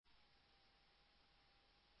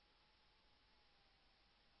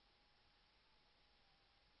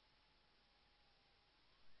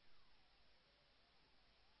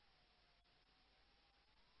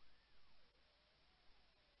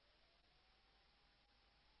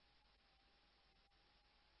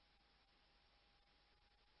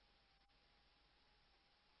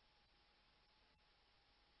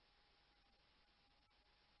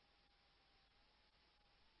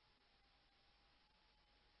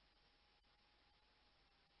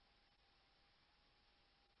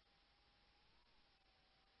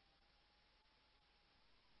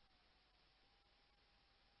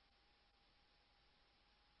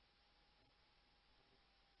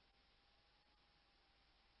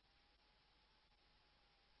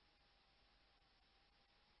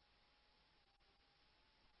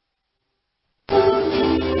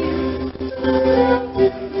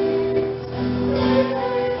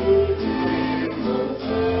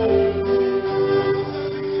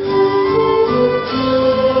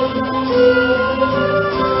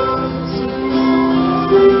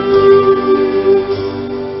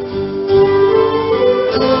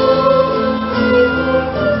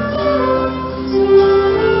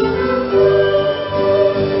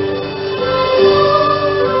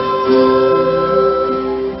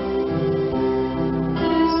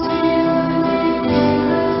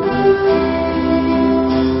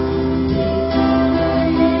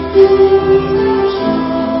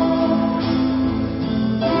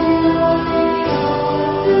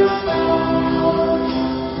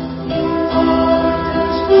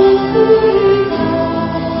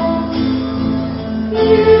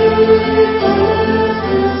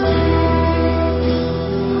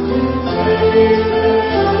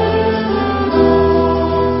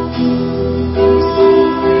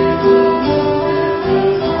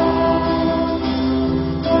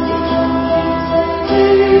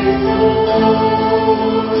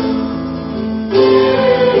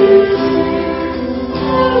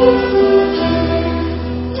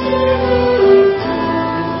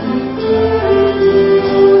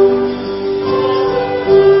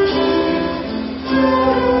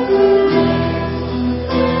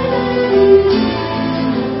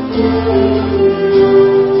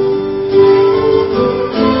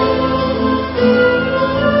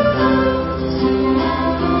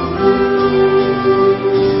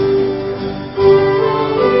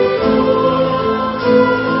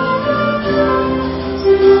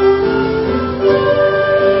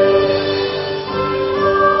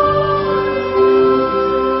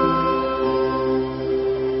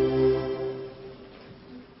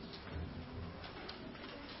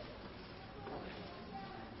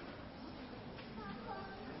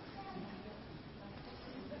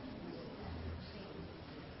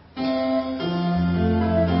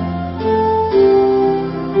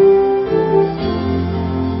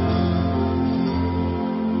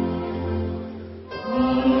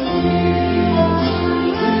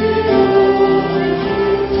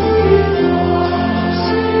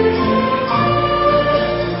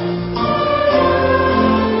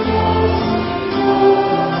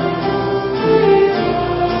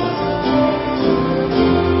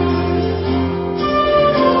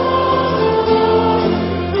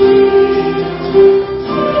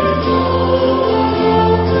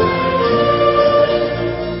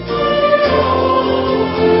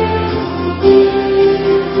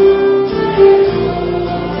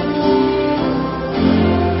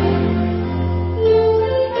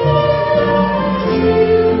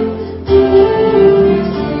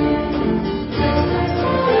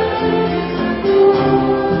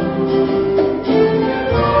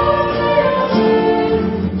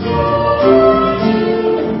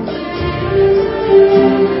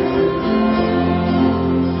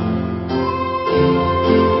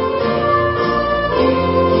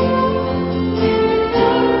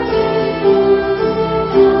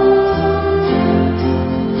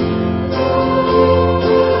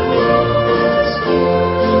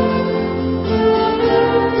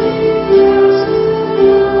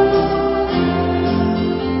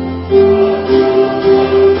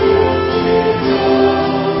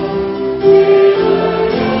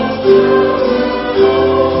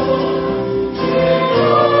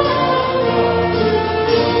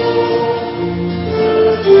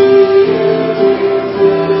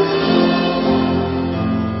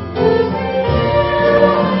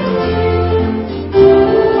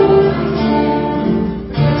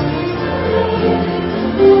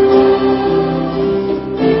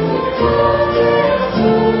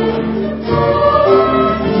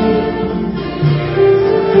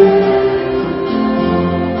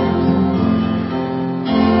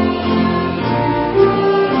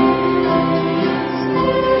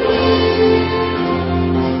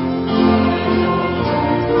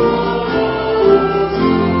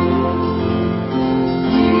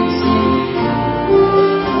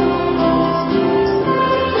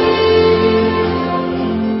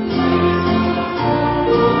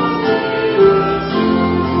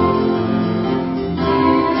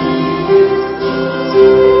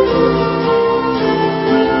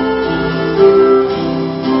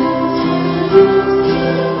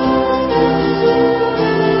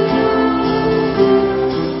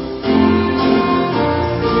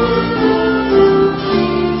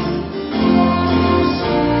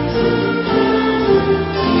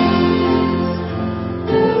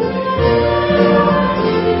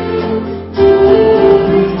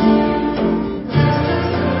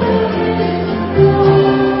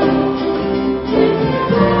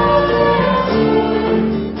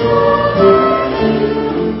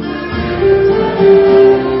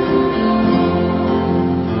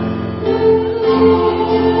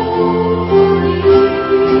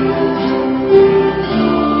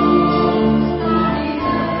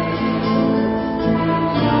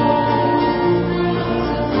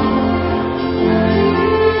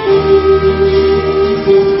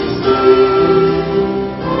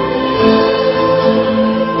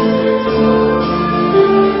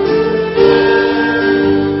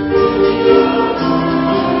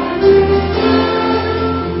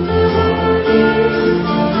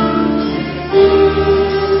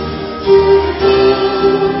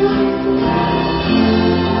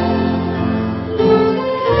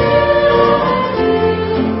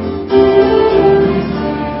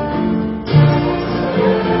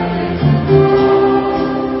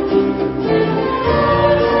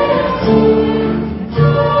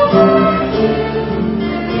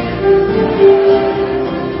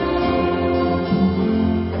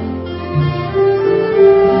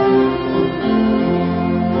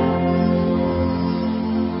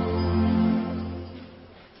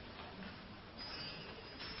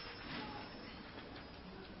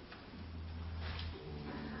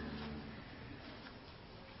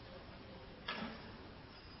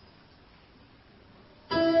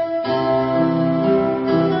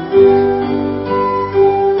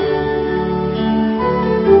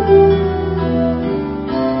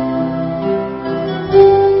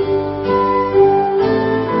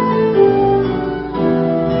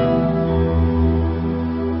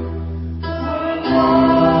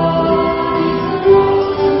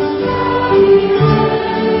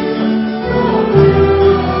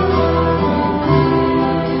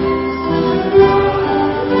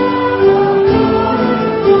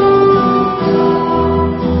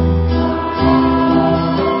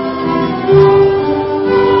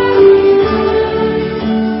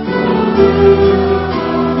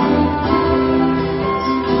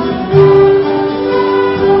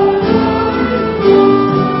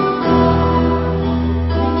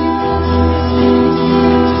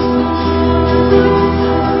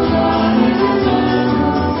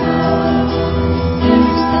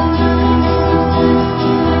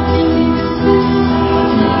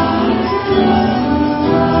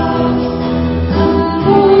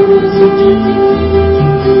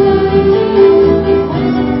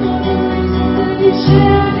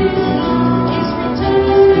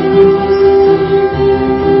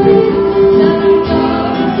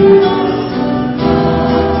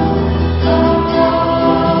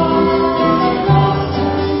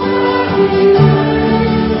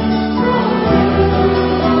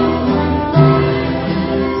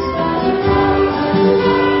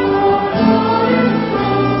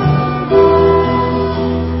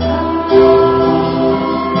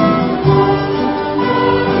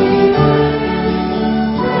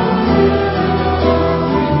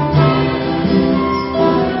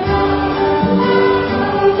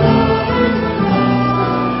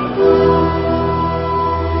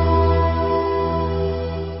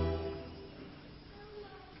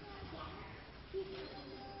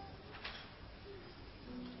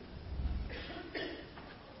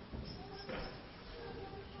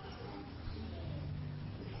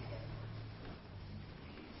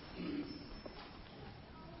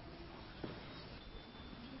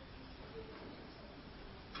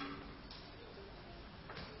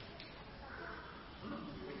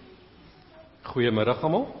Goeiemiddag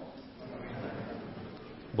almal.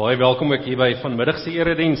 Baie welkom ook hier by vanmiddag se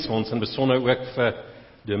erediens. Ons in besonder ook vir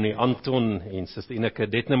Dominee Anton en Suster Ineke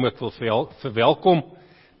Detnem ook wil verwelkom.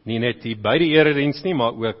 Nie net hier by die erediens nie,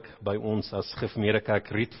 maar ook by ons as Gereformeerde Kerk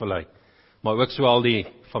Rietvallei. Maar ook so al die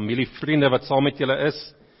familievriende wat saam met julle is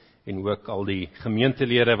en ook al die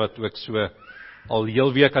gemeentelede wat ook so al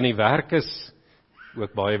heel week aan die werk is.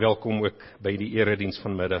 Ook baie welkom ook by die erediens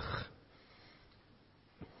vanmiddag.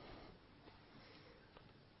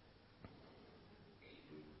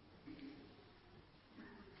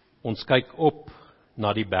 Ons kyk op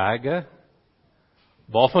na die berge.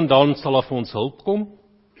 Waarvandaan sal daar vir ons hulp kom?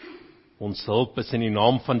 Ons hulp is in die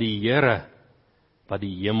naam van die Here, wat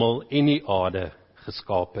die hemel en die aarde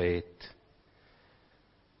geskape het.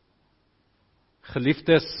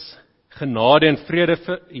 Geliefdes, genade en vrede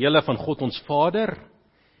vir julle van God ons Vader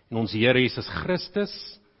en ons Here Jesus Christus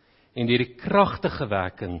en deur die kragtige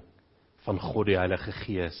werking van God die Heilige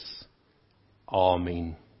Gees.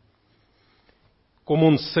 Amen. Kom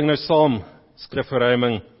ons sing nou saam,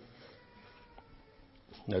 skrifverruiming.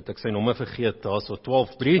 Nou het ek sy nommer vergeet, daar is so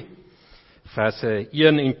 12:3, verse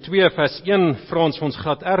 1 en 2, vers 1, vra ons vir ons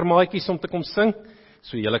graad R maatjies om te kom sing,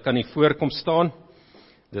 so julle kan hier voorkom staan.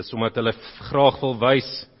 Dis omdat hulle graag wil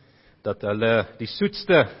wys, dat hulle die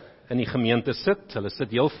soetste in die gemeente sit, hulle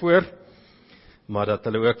sit heel voor, maar dat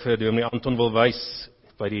hulle ook vir Dominee Anton wil wys,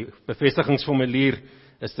 by die bevestigingsformulier,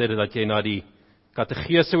 is dit dat jy na die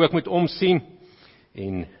kategese ook moet omsien,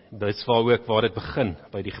 en dit is waar dit begin,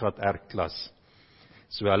 by die graad R klas.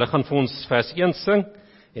 So hulle gaan vir ons vers 1 sing,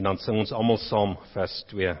 en dan sing ons almal saam vers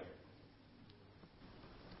 2.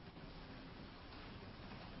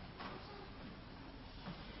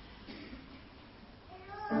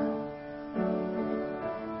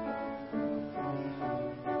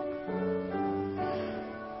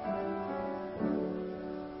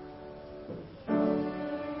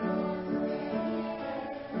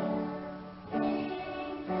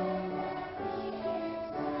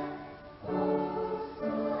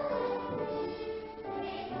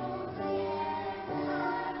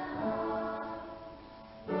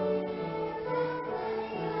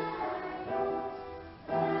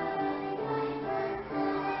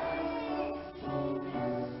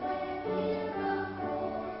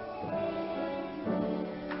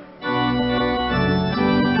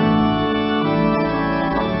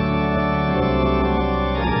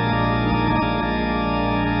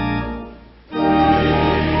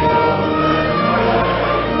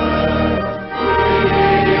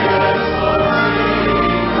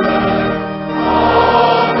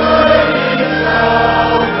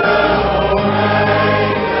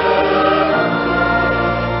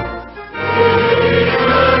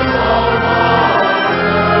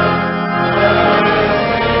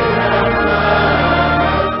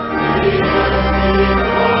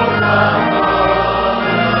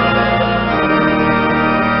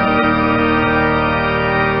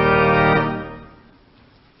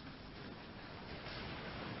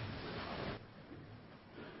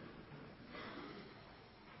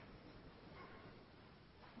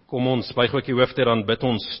 Kom ons buig ook die hoofde, dan bid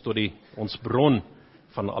ons tot ons bron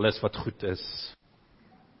van alles wat goed is.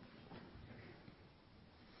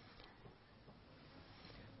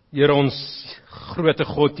 Here ons grote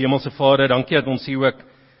God, Hemelse Vader, dankie dat ons hier ook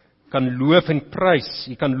kan loof en prys.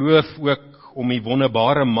 U kan loof ook om u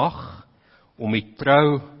wonderbare mag, om u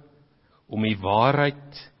trou, om u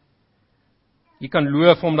waarheid. U kan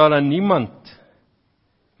loof omdat daar niemand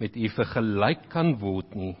met u vergelyk kan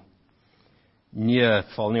word nie. Nee,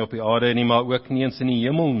 val nie op die aarde nie, maar ook nie eens in die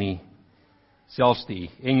hemel nie. Selfs die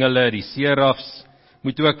engele, die serafs,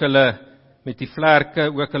 moet ook hulle met die vlerke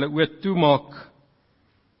ook hulle oë toemaak,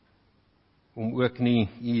 om ook nie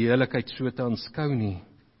u heiligheid so te aanskou nie.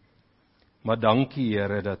 Maar dankie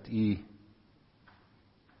Here, dat u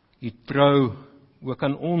trou ook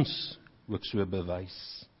aan ons ook so bewys.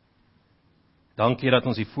 Dankie dat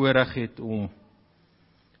ons die voorreg het om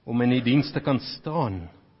in die diens te kan staan.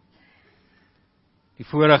 Die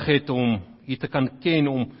voorreg het om u te kan ken,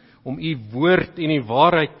 om u woord en die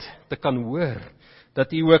waarheid te kan hoor, dat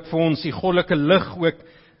u ook vir ons die goddelike lig ook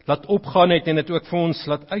laat opgaan het, en dit ook vir ons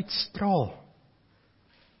laat uitstraal,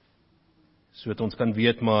 sodat ons kan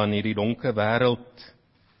weet, maar in hierdie donker wêreld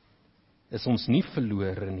is ons nie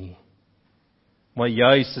verlore nie, maar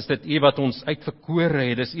juis is dit u wat ons uitverkore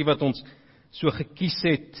het, dis u wat ons so gekies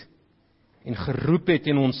het, en geroep het,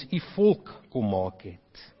 en ons u volk kom maak het.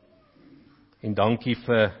 En dankie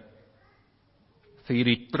vir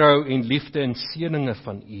hierdie trou en liefde en seëninge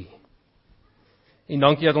van u. En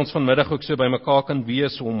dankie dat ons vanmiddag ook so by mekaar kan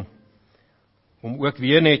wees om ook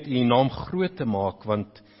weer net u naam groot te maak,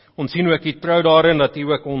 want Ons sien ook die trou daarin, dat U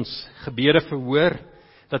ook ons gebede verhoor,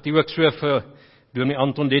 dat U ook so vir Dominee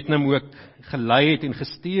Anton Detnem ook gelei het en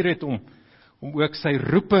gestuur het, om ook sy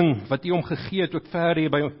roeping, wat U hom gegee het, ook ver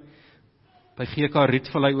hier by GK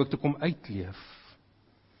Rietvallei ook te kom uitleef.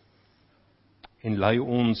 En lei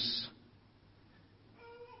ons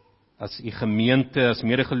as U gemeente, as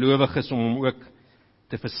medegelowiges, om hom ook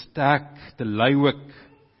te versterk, te lei ook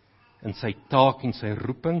in sy taak en sy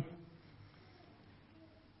roeping.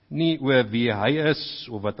 Nie oor wie hy is,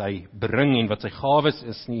 of wat hy bring en wat sy gawes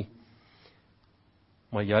is nie,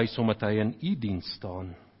 maar juis omdat hy in U diens staan,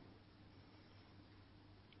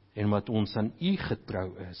 en wat ons aan U getrou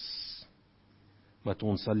is, wat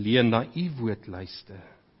ons alleen na U woord luister.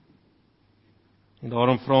 En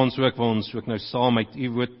daarom vra ons ook, wil ons ook nou saam uit U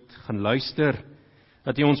woord gaan luister,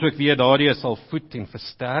 dat U ons ook weer daardie sal voed en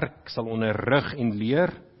versterk, sal onderrig en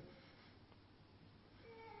leer,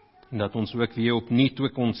 en dat ons ook weer opnuut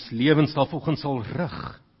ook ons lewens volgens sal rig.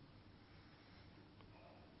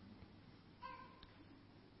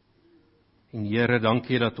 En Here,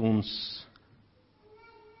 dankie dat ons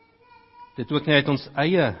dit ook nie uit ons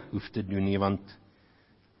eie hoef te doen nie, want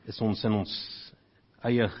is ons in ons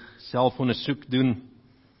eie selfondersoek doen,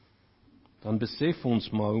 dan besef ons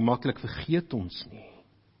maar hoe maklik vergeet ons nie.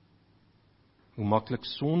 Hoe maklik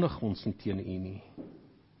sondig ons nie teen U nie.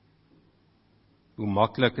 Hoe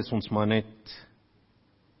maklik is ons maar net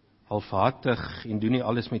halfhartig en doen nie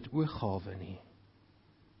alles met oorgawe nie.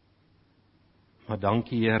 Maar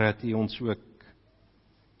dankie Here dat U ons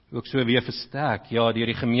ook so weer versterk, ja, deur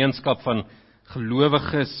die gemeenskap van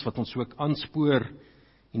gelowiges wat ons ook aanspoor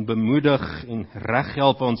en bemoedig en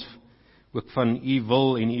reghelp ons ook van U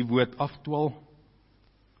wil en U woord afdwaal.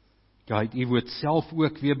 Ja, uit U woord self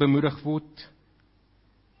ook weer bemoedig word,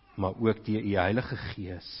 maar ook deur U Heilige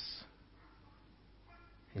Gees.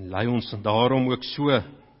 En lei ons daarom ook so,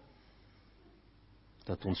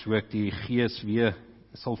 dat ons ook die Gees weer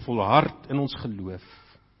sal volhard in ons geloof.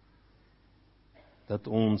 Dat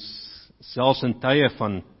ons selfs in tye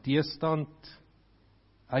van teestand,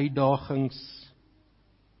 uitdagings,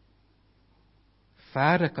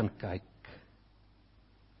 verder kan kyk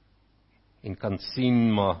en kan sien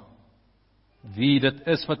maar wie dit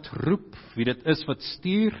is wat roep, wie dit is wat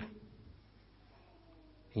stuur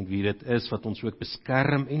en wie dit is wat ons ook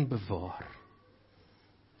beskerm en bewaar.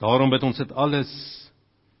 Daarom bid ons dit alles,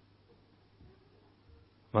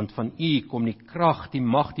 want van U kom die krag, die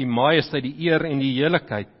mag, die majesteit, die eer en die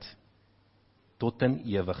heerlikheid tot in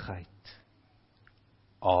ewigheid.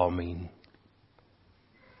 Amen.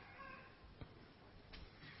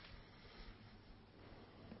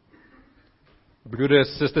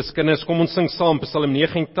 Broeders, susters, kinders, kom ons sing saam Psalm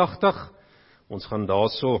 89. Ons gaan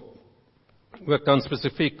daarso ook dan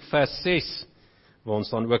spesifiek vers 6, waar ons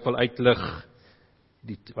dan ook wil uitlig,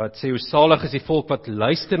 wat sê, hoe salig is die volk wat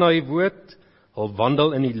luister na U woord, hulle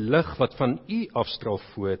wandel in die lig wat van U afstraal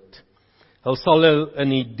voort. Hulle sal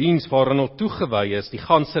in die diens waarin hulle toegewy is, die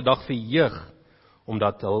ganse dag verheug,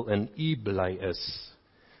 omdat hulle in U bly is.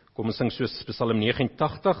 Kom ons sing soos Psalm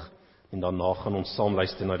 89, en daarna gaan ons saam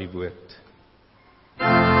luister na die woord.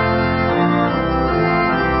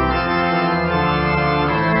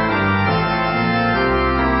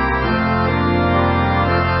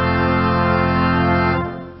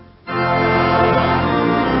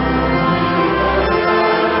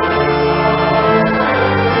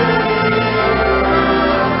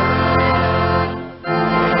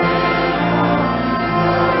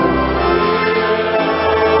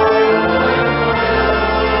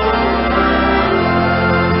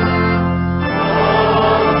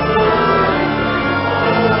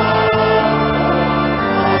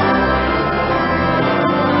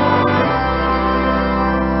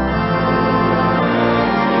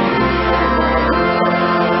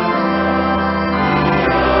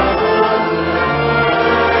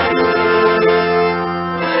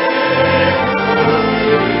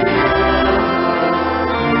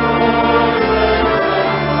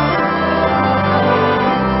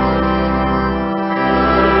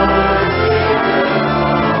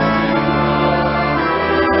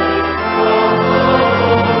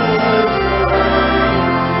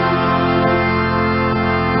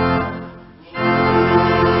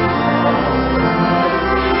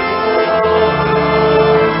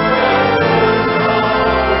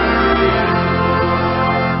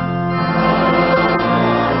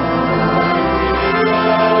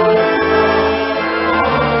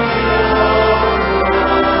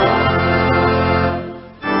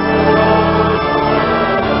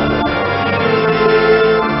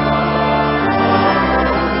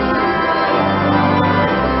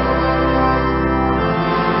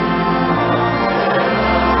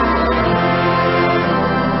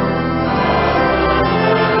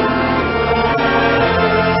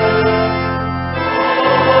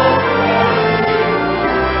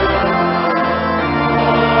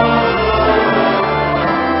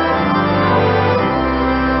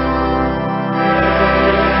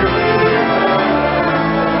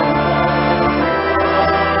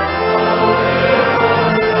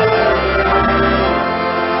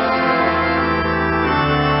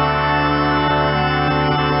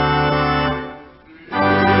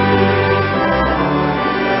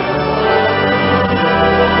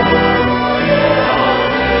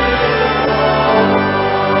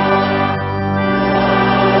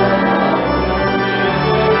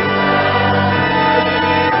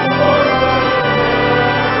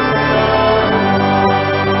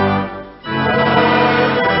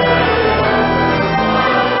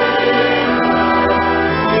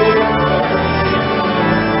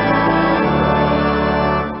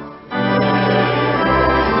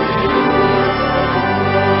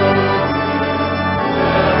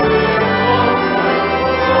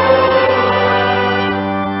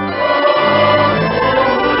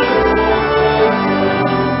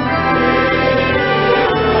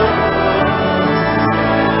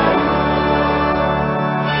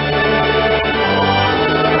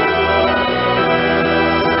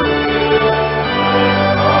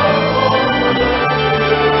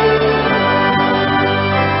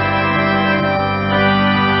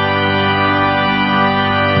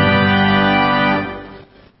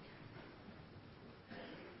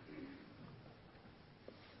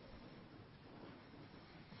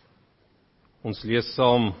 Ons lees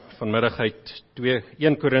saam vanmiddag uit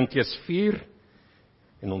 1 Korintiërs 4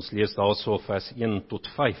 en ons lees daarso vers 1 tot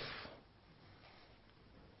 5.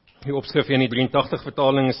 Die opskrif in die 83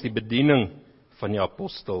 vertaling is die bediening van die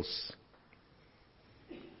apostels.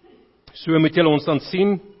 So moet julle ons dan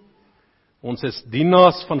sien, ons is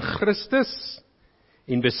dienaars van Christus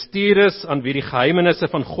en bestuurders aan wie die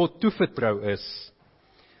geheimenisse van God toevertrou is.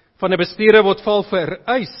 Van 'n bestuurder word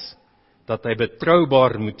vereis dat hy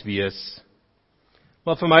betroubaar moet wees.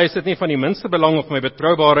 Maar vir my is dit nie van die minste belang of my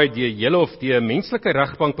betroubaarheid deur julle of deur 'n menslike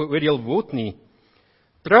regbank beoordeel word nie.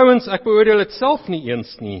 Trouwens, ek beoordeel dit self nie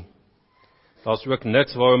eens nie. Daar's ook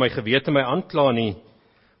niks waaroor my gewete my aankla nie.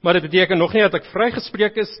 Maar dit beteken nog nie dat ek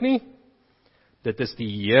vrygespreek is nie. Dit is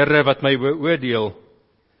die Here wat my beoordeel.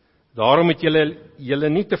 Daarom moet julle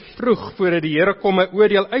nie te vroeg voordat die Here kom 'n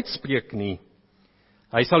oordeel uitspreek nie.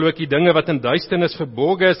 Hy sal ook die dinge wat in duisternis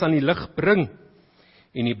verborge is aan die lig bring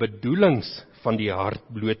en die bedoelings van die hart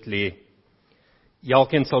bloot lê.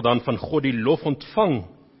 Elkeen sal dan van God die lof ontvang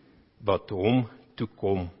wat hom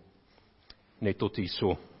toekom. Net tot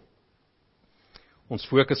hierso. Ons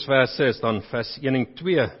fokusverse is dan vers 1 en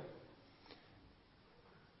 2.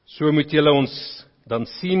 So moet julle ons dan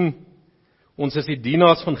sien, ons is die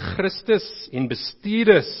dienaars van Christus en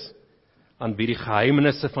bestuurders aan wie die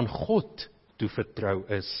geheimenisse van God toevertrou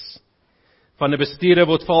is. Van 'n bestuurder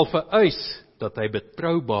word vereis dat hy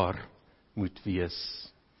betroubaar moet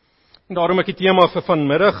wees. En daarom ek die tema vir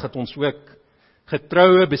vanmiddag, dat ons ook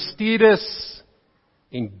getroue bestuurders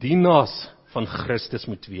en dienaars van Christus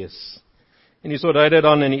moet wees. En hierso dui dit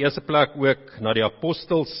dan in die eerste plek ook na die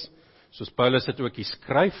apostels, soos Paulus dit ook hier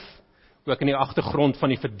skryf, ook in die agtergrond van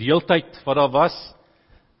die verdeeldheid wat daar was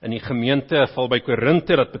in die gemeente, val by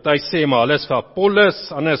Korinte, dat party sê, maar hulle is vir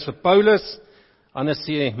Apollos, ander is vir Paulus, ander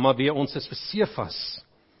sê, maar wie ons is vir Sefas.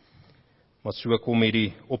 Maar so kom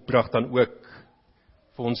hierdie opdrag dan ook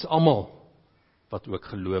vir ons almal, wat ook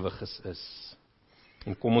gelowiges is.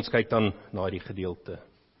 En kom ons kyk dan na die gedeelte.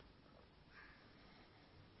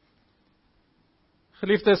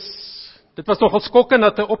 Geliefdes, dit was nogal skokkend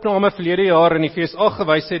dat 'n opname verlede jaar in die FSA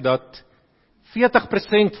gewys het dat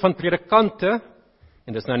 40% van predikante,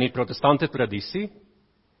 en dis nou nie protestante tradisie,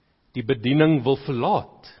 die bediening wil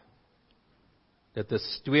verlaat. Dit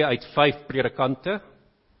is 2 uit 5 predikante.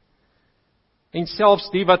 En selfs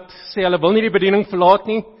die wat sê hulle wil nie die bediening verlaat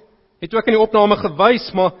nie, het ook in die opname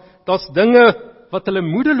gewys, maar daar's dinge wat hulle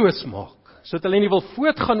moedeloos maak, sodat hulle nie wil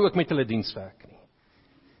voortgaan ook met hulle dienswerk nie.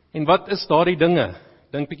 En wat is daardie dinge?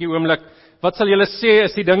 Dink bietjie oomblik, wat sal julle sê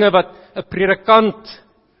is die dinge wat 'n predikant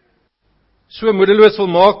so moedeloos wil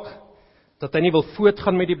maak, dat hy nie wil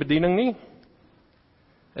voortgaan met die bediening nie?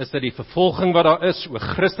 Is dit die vervolging wat daar is oor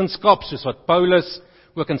Christendom, soos wat Paulus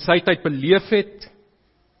ook in sy tyd beleef het?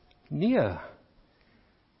 Nee.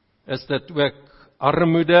 Is dit ook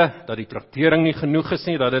armoede, dat die traktering nie genoeg is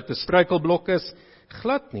nie, dat dit 'n struikelblok is?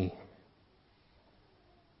 Glad nie.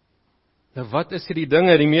 Nou wat is hierdie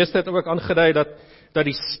dinge? Die meeste het ook aangedui dat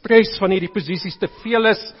die stres van hierdie posisies te veel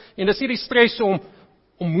is, en dis nie die stres om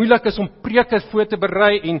moeilik is om preke voor te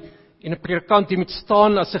berei, en 'n predikant die moet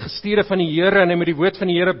staan as 'n gestuurde van die Here, en hy moet die woord van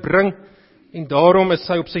die Here bring, en daarom is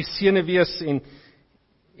hy op sy senuwees, en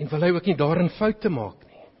wil hy ook nie daarin foute maak nie.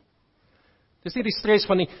 Dis nie die stres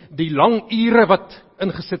van die lang ure wat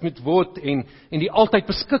ingesit moet word, en die altyd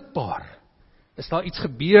beskikbaar. Is daar iets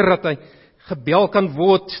gebeur dat hy gebel kan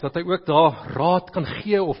word, dat hy ook daar raad kan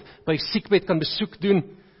gee, of by siekbed kan besoek doen,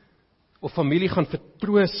 of familie gaan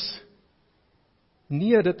vertroos?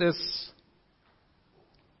 Nee, dit is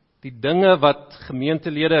die dinge wat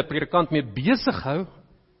gemeentelede, 'n predikant mee besig hou,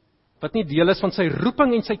 wat nie deel is van sy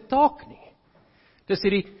roeping en sy taak nie. Dis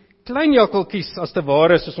hierdie klein jakkeltjies as te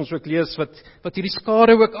ware, soos ons ook lees, wat hierdie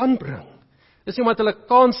skade ook aanbring. Dis nie omdat hulle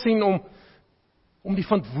kans sien om die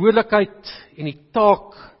verantwoordelikheid en die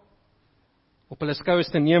taak op hulle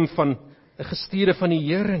skouers te neem van 'n gestuurde van die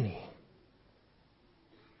Here nie.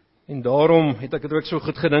 En daarom het ek dit ook so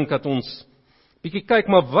goed gedink dat ons bietjie kyk,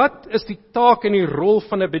 maar wat is die taak en die rol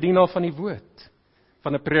van 'n bedienaar van die woord?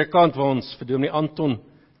 Van 'n predikant, waar ons vir Dominee Anton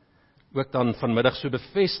ook dan vanmiddag so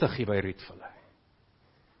bevestig hier by Rietvallei.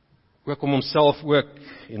 Ook om homself ook,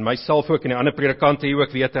 en myself ook, en die ander predikante hier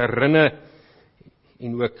ook weer te herinner,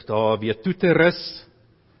 en ook daar weer toe te rus,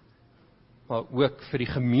 maar ook vir die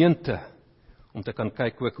gemeente, om te kan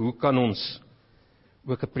kyk ook, hoe kan ons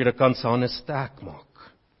ook 'n predikant se hande sterk maak.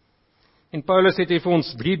 En Paulus het hier vir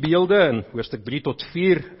ons 3 beelde in hoofstuk 3 tot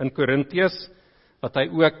 4 in Korintiërs, wat hy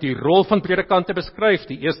ook die rol van predikante beskryf.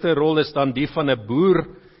 Die eerste rol is dan die van 'n boer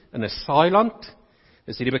in 'n saailand.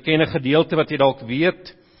 Dis hierdie bekende gedeelte wat jy dalk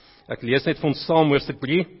weet. Ek lees net vir ons saam hoofstuk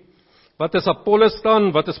 3. Wat is Apollos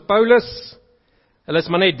dan? Wat is Paulus? Hulle is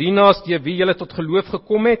maar net dienaars deur wie julle tot geloof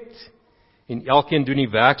gekom het, en elkeen doen die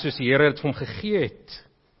werk soos die Here dit vir hom gegee het.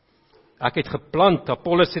 Ek het geplant,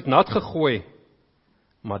 Apollos het nat gegooi,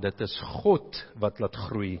 maar dit is God wat laat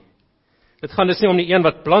groei. Dit gaan dus nie om die een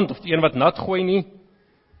wat plant of die een wat nat gooi nie,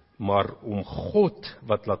 maar om God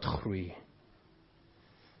wat laat groei.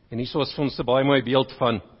 En hier is vir ons 'n baie mooi beeld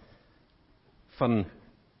van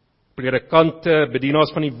predikante,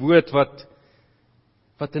 bedienaars van die woord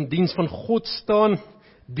wat in diens van God staan,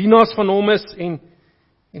 dienaars van hom is, en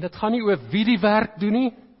dit gaan nie oor wie die werk doen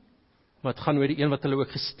nie, maar dit gaan oor die een wat hulle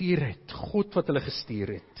ook gestuur het, God wat hulle gestuur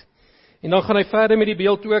het. En dan gaan hy verder met die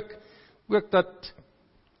beeld ook dat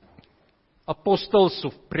apostels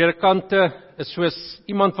of predikante is soos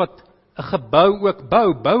iemand wat 'n gebou ook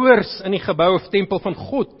bou, bouers in die gebou of tempel van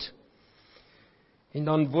God. En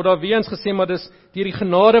dan word daar weer eens gesê, maar dis deur die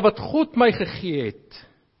genade wat God my gegee het,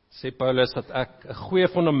 sê Paulus, dat ek 'n goeie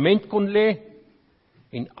fondament kon lê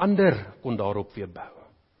en ander kon daarop weer bou.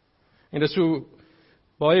 En dis so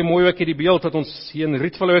baie mooi ook hierdie beeld wat ons hier in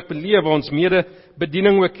Rietvallei ook beleef, waar ons mede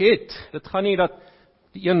bediening ook het. Dit gaan nie dat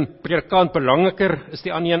die een predikant belangriker is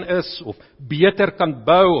die ander een is, of beter kan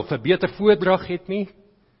bou, of 'n beter voordrag het nie.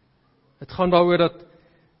 Dit gaan daaroor dat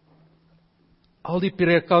al die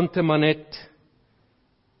predikante maar net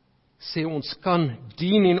sê ons kan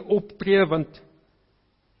dien en optree, want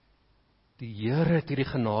die Here het hierdie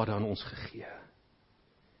genade aan ons gegee.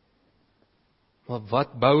 Maar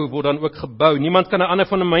wat bou word dan ook gebou? Niemand kan 'n ander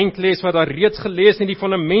fondament lees wat daar reeds gelees en die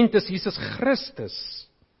fondament is Jesus Christus.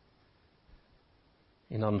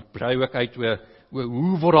 En dan brei ook uit oor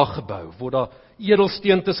hoe word daar gebou? Word daar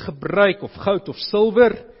edelsteentes gebruik of goud of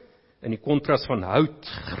silwer in die kontras van hout,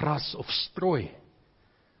 gras of strooi?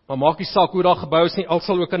 Maar maak nie saak hoe daar gebou is nie, al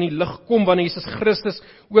sal ook aan die lig kom wanneer Jesus Christus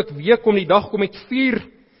ook weer kom, die dag kom met vuur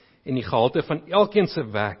en die gehalte van elkeen se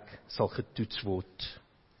werk sal getoets word.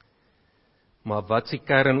 Maar wat is die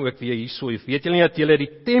kern ook weer hierso? Weet julle nie dat julle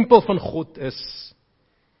die tempel van God is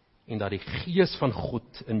en dat die Gees van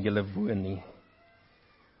God in julle woon nie?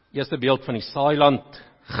 Eerste beeld van die saailand,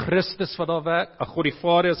 Christus wat daar werk, God die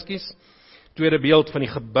Vader, ekskuus. Tweede beeld van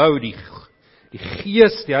die gebou, die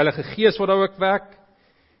Gees, die Heilige Gees wat daar ook werk.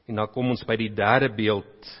 En dan kom ons by die derde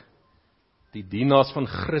beeld, die dienaars van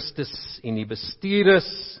Christus en die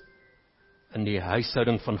bestuurders in die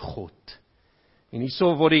huishouding van God. En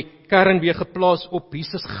hierso word die kern weer geplaas op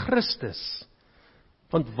Jesus Christus.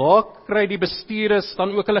 Want waar kry die bestuurders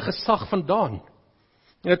dan ook hulle gesag vandaan?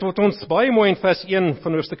 En dit word ons baie mooi in vers 1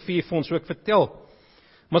 van hoofstuk 4 vir ons ook vertel.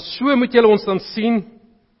 Maar so moet julle ons dan sien,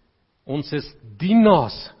 ons is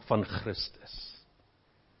dienaars van Christus.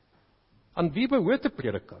 Aan wie behoort 'n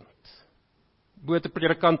predikant? Behoort 'n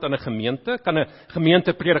predikant aan 'n gemeente? Kan 'n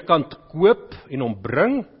gemeente predikant koop en hom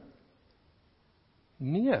bring?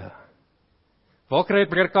 Nee. Waar kry 'n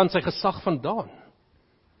predikant sy gesag vandaan?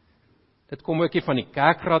 Dit kom ook nie van die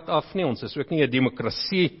kerkraad af nie. Ons is ook nie 'n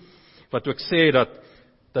demokrasie wat ook sê dat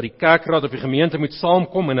die kerkraad of die gemeente moet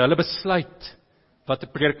saamkom en hulle besluit wat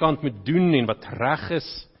 'n predikant moet doen en wat reg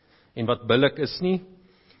is en wat billik is nie.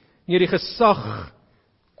 Nee, die gesag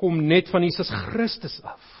kom net van Jesus Christus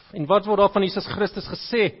af. En wat word daar van Jesus Christus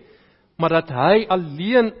gesê? Maar dat hy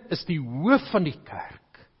alleen is die hoof van die kerk.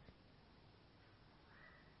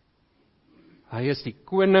 Hy is die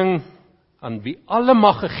koning aan wie alle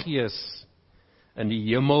mag gegee is in die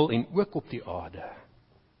hemel en ook op die aarde.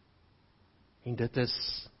 En dit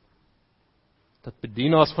is dat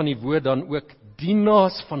bedienaars van die woord dan ook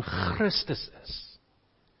dienaars van Christus is.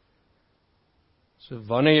 So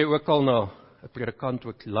wanneer jy ook al na 'n predikant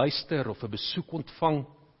ook luister of 'n besoek ontvang,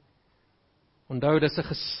 onthou dis 'n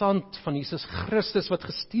gesant van Jesus Christus wat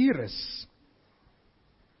gestuur is.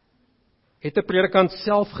 Het 'n predikant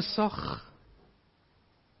self gesag?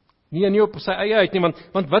 Nee, nie op sy eie uit nie,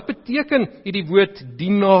 want wat beteken hierdie woord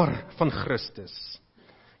dienaar van Christus?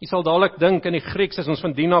 Jy sal dadelik dink in die Grieks as ons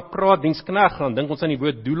van dienaar praat, dienskneg, dan dink ons aan die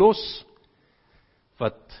woord doulos,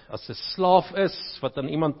 wat as 'n slaaf is, wat aan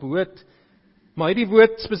iemand behoort. Maar hierdie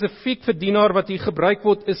woord spesifiek vir dienaar wat hier gebruik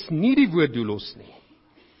word, is nie die woord doulos nie.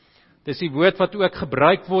 Dis die woord wat ook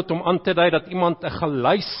gebruik word om aan te dui dat iemand 'n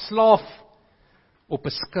galeislaaf op 'n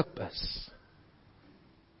skip is.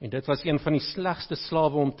 En dit was een van die slegste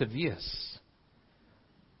slawe om te wees.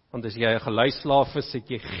 Want as jy 'n galeislaaf is, het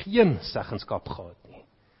jy geen seggenskap gehad nie.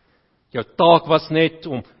 Jou taak was net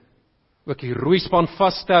om ook die roeispan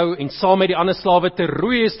vas te hou en saam met die ander slawe te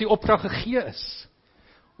roei as die opdrag gegee is.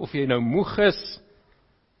 Of jy nou moeg is,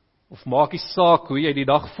 of maak nie saak hoe jy die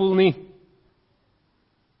dag voel nie.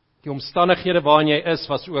 Die omstandighede waarin jy is,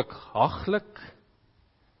 was ook haglik.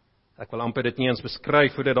 Ek wil amper dit nie eens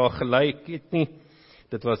beskryf hoe dit daar gelyk het nie.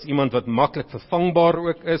 Dit was iemand wat maklik vervangbaar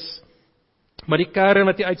ook is. Maar die kern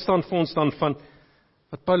wat hy uitstaan vir ons dan van,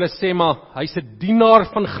 wat Paulus sê, maar hy's 'n dienaar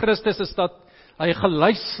van Christus, is dat hy 'n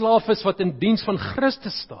geleislaaf is wat in diens van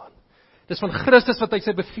Christus staan. Dis van Christus wat hy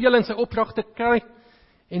sy bevele en sy opdragte kry,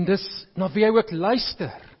 en dis na wie hy ook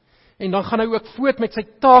luister. En dan gaan hy ook voort met sy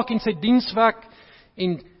taak en sy dienswerk,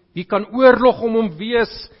 en die kan oorlog om hom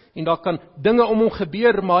wees, en daar kan dinge om hom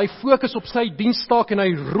gebeur, maar hy fokus op sy dienstaak en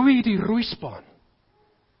hy roei die roeispaan.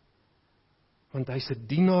 Want hy's 'n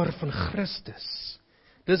dienaar van Christus.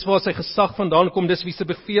 Dis waar sy gesag vandaan kom, dis wie se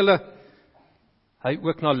bevele hy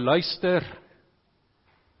ook na luister.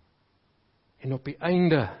 En op die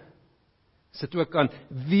einde sit ook aan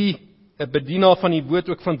wie 'n bedienaar van die woord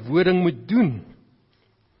ook verantwoording moet doen.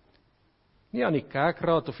 Nie aan die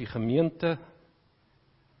kerkraad of die gemeente,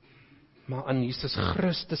 maar aan Jesus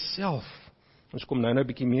Christus self. Ons kom nou 'n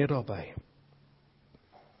bietjie meer daarby.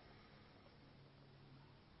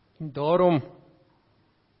 En daarom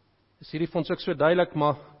is hierdie vir ons ook so duidelik,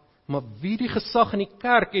 maar wie die gesag in die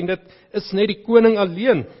kerk, en dit is net die koning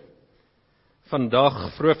alleen.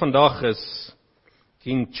 Vroeg vandag is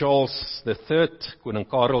King Charles III, koning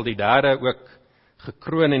Karel III ook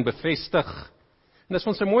gekroon en bevestig. En dis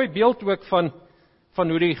ons 'n mooi beeld ook van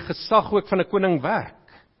hoe die gesag ook van 'n koning werk.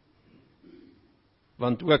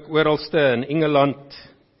 Want ook oralste in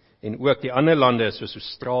Engeland en ook die ander lande soos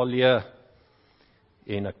Australië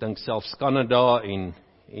en ek dink selfs Kanada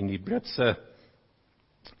en die Britse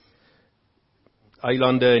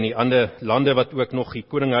eilande en die ander lande wat ook nog die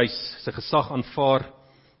koninghuis se gesag aanvaar,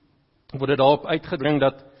 word dit daarop uitgedring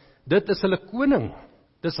dat dit is hulle koning.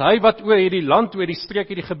 Dis hy wat oor hierdie land, oor die streek,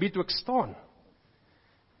 hierdie gebied ook staan.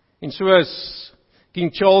 En so is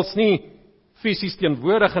King Charles nie fisies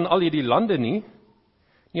teenwoordig in al hierdie lande nie.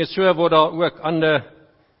 Nee, so word daar ook ander,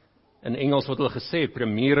 in Engels word hulle gesê,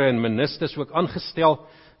 premiere en ministers ook aangestel,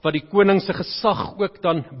 wat die koning se gesag ook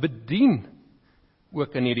dan bedien,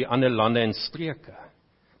 ook in hierdie ander lande en streke.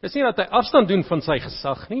 Dis nie dat hy afstand doen van sy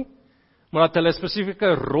gesag nie, maar dat hulle 'n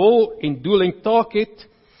spesifieke rol en doel en taak het,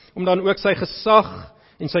 om dan ook sy gesag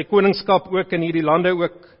en sy koningskap ook in hierdie lande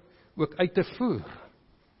ook uit te voer.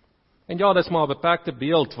 En ja, dis maar 'n beperkte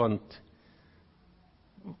beeld, want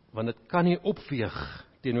dit kan nie opweeg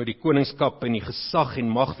teenoor die koningskap en die gesag en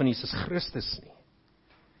mag van Jesus Christus nie.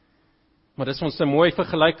 Maar dis ons 'n mooi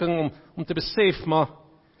vergelyking om te besef,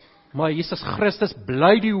 maar Jesus Christus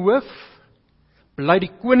bly die hoof, bly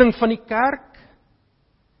die koning van die kerk,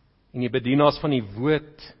 en die bedienaars van die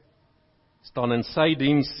woord staan in sy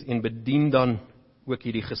diens en bedien dan ook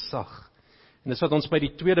hierdie gesag. En dis wat ons by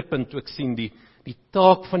die tweede punt ook sien, die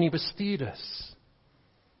taak van die bestuurders.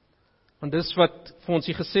 Want dis wat vir ons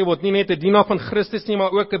hier gesê word, nie net 'n dienaar van Christus nie,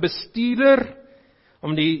 maar ook 'n bestuurder,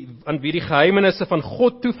 aan wie die geheimenisse van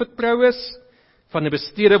God toevertrou is. Van 'n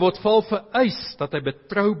bestuurder word val vereis dat hy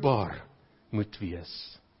betroubaar moet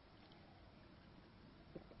wees.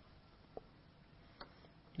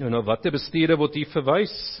 Nou watter bestuurder word hier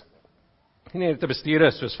verwys? Nie net 'n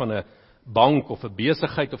bestuurder soos van 'n bank of 'n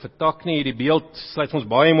besigheid of 'n tak nie. Hierdie beeld sluit ons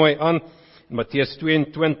baie mooi aan in Matteus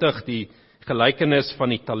 22, die gelykenis van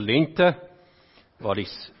die talente, waar die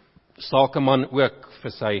sakeman ook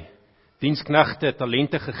vir sy diensknegte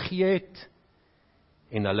talente gegee het,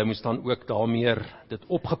 en hulle moes dan ook daarmee dit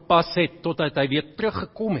opgepas het, totdat hy weer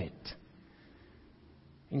teruggekom het.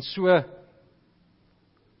 En so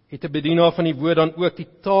het 'n bedienaar van die woord dan ook die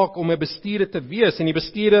taak om 'n bestuurder te wees, en die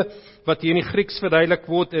bestuurder wat hier in die Grieks verduidelik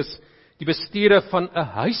word, is die bestuurder van 'n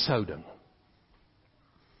huishouding.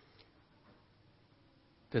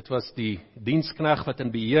 Dit was die dienskneg wat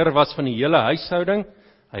in beheer was van die hele huishouding.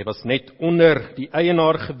 Hy was net onder die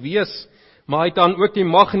eienaar gewees, maar hy het dan ook die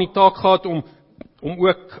mag en die taak gehad om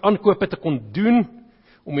ook aankope te kon doen,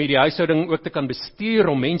 om hierdie huishouding ook te kan bestuur,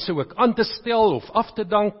 om mense ook aan te stel of af te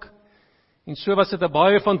dank. En so was dit 'n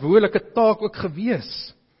baie verantwoordelike taak ook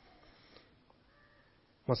gewees.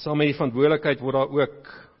 Maar saam met die verantwoordelikheid word daar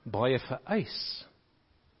ook baie vereis.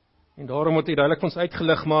 En daarom word dit duidelik vir ons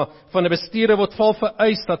uitgelig, maar van 'n bestuurder word val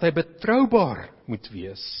vereis dat hy betroubaar moet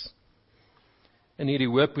wees. In hierdie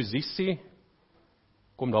hoë posisie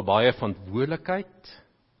kom daar baie verantwoordelikheid.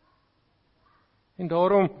 En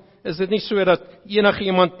daarom is dit nie so dat enige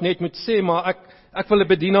iemand net moet sê, maar ek wil 'n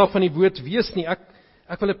bedienaar van die woord wees nie.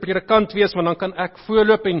 Ek wil 'n predikant wees, want dan kan ek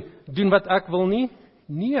voorloop en doen wat ek wil nie.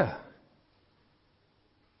 Nee.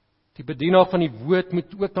 Die bedienaar van die woord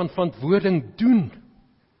moet ook dan verantwoording doen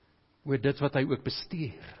oor dit wat hy ook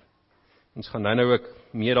bestuur. Ons gaan nou ook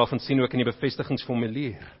meer daarvan sien ook in die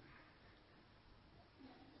bevestigingsformulier.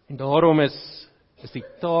 En daarom is die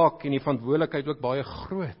taak en die verantwoordelikheid ook baie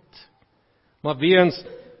groot. Maar weens,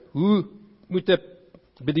 hoe moet 'n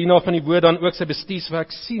bedienaar van die woord dan ook sy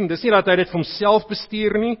bestuurswerk sien. Dis nie dat hy dit vir homself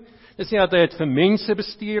bestuur nie, dis nie dat hy dit vir mense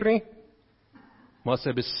bestuur nie, maar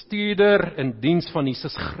sy bestuurder in diens van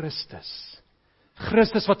Jesus Christus.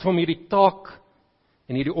 Christus wat vir hom hierdie taak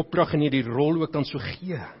en hierdie opdrag en hierdie rol ook dan so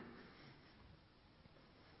gee.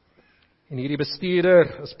 En hierdie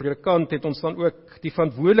bestuurder as predikant het ons dan ook die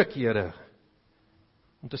verantwoordelikhede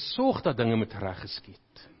om te sorg dat dinge moet reg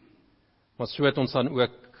geskied. Maar so het ons dan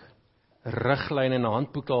ook riglyne en 'n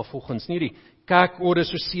handboek daar volgens nie die kerkorde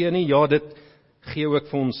so sê nie. Ja, dit gee ook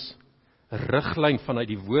vir ons 'n riglyn vanuit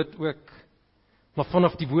die woord ook, maar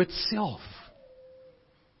vanaf die woord self.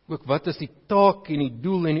 Ook wat is die taak en die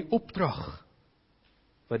doel en die opdrag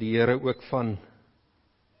wat die Here ook van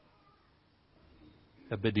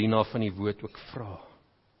 'n bedienaar van die woord ook vra.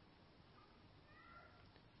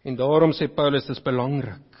 En daarom sê Paulus, dis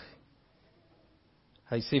belangrik.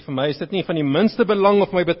 Hy sê vir my is dit nie van die minste belang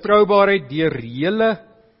of my betroubaarheid deur julle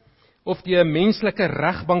of deur 'n menslike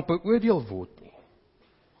regbank beoordeel word nie.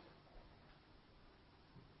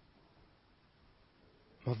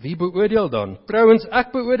 Maar wie beoordeel dan? Trouwens,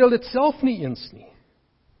 ek beoordeel dit self nie eens nie.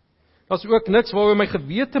 Daar's ook niks waaroor my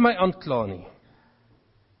gewete my aankla nie.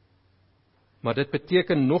 Maar dit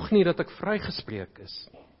beteken nog nie dat ek vrygespreek is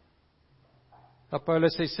nie.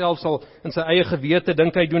 Paulus sê selfs al in sy eie gewete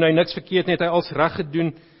dink hy doen hy niks verkeerd nie, het hy als reg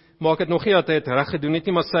gedoen, maak dit nog nie dat hy het reg gedoen het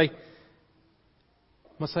nie,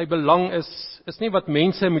 maar sy belang is nie wat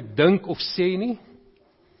mense moet dink of sê nie.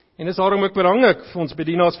 En dis daarom ook belangrik vir ons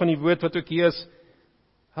bedienaars van die woord wat ook hier is,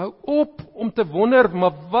 hou op om te wonder,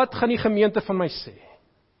 maar wat gaan die gemeente van my sê?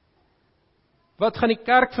 Wat gaan die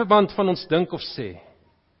kerkverband van ons dink of sê?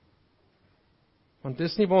 Want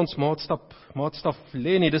dis nie waar ons maatstaf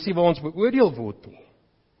lê nie, dis nie waar ons beoordeel word nie.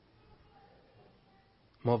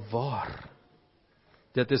 Maar waar?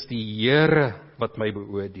 Dit is die Here wat my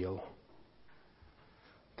beoordeel.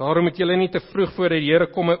 Daarom moet julle nie te vroeg voor die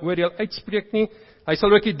Here kom 'n oordeel uitspreek nie. Hy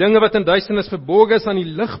sal ook die dinge wat in duisternis verborge is aan die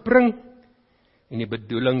lig bring en die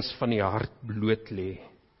bedoelings van die hart bloot lê.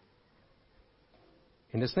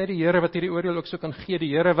 En dis net die Here wat hierdie oordeel ook so kan gee,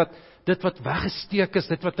 die Here wat dit wat weggesteek is,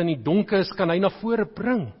 dit wat in die donker is, kan hy na vore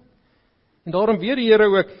bring. En daarom weet die Here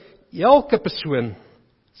ook, elke persoon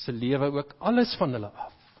se lewe ook alles van hulle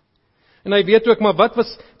af. En hy weet ook, maar wat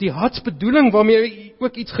was die hartsbedoeling waarmee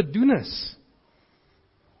ook iets gedoen is.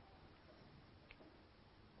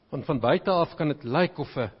 Want van buite af kan dit lyk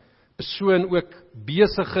of 'n persoon ook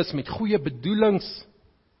besig is met goeie bedoelings,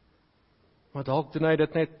 maar dalk doen hy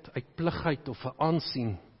dit net uit pligheid of 'n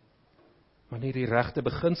aansien, maar nie die regte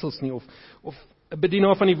beginsels nie, of 'n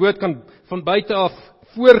bedienaar van die woord kan van buite af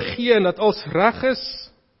voorgee en dat alles reg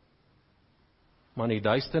is, maar in die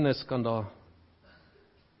duisternis kan daar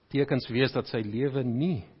tekens wees dat sy lewe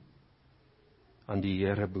nie aan die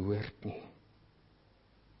Here behoort nie.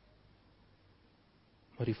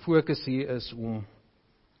 Maar die fokus hier is om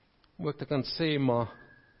ook te kan sê, maar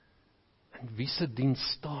in wie se diens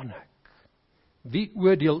staan ek? Wie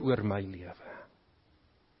oordeel oor my lewe?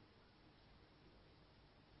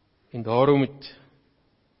 En daarom moet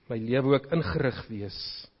my lewe ook ingerig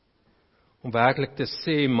wees om werklik te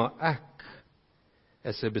sê, maar ek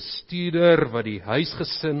is 'n bestuurder wat die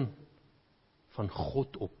huisgesin van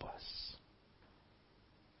God oppas.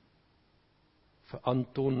 Vir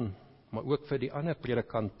Anton, maar ook vir die ander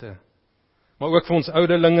predikante, maar ook vir ons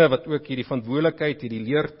ouderlinge wat ook hierdie verantwoordelikheid, hierdie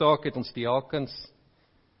leertaak het, ons diakens,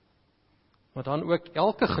 maar dan ook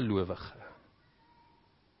elke gelowige.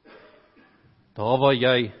 Daar waar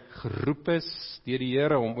jy geroep is deur die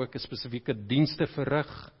Here om ook 'n spesifieke diens te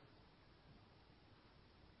verrig,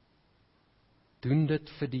 doen dit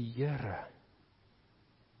vir die Here.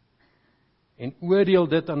 En oordeel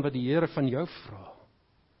dit aan wat die Here van jou vra.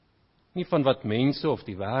 Nie van wat mense of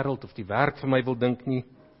die wêreld of die werk vir my wil dink nie,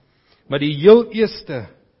 maar die heel eerste,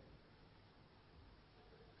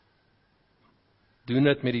 doen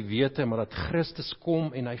dit met die wete, maar dat Christus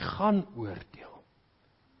kom en hy gaan oordeel.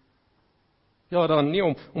 Ja, dan nie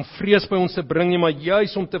om vrees by ons te bring nie, maar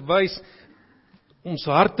juis om te wys, ons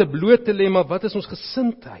harte bloot te lê, maar wat is ons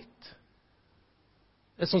gesindheid?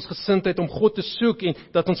 Is ons gesindheid om God te soek en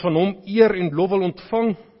dat ons van hom eer en lof wil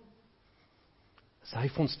ontvang? Is hy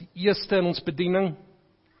vir ons die eerste in ons bediening,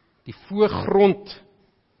 die voorgrond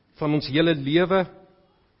van ons hele lewe,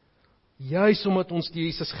 juis omdat ons die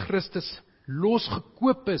Jesus Christus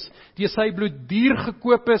losgekoop is, deur sy bloed duur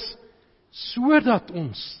gekoop is, sodat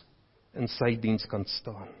ons in sy diens kan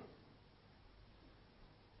staan.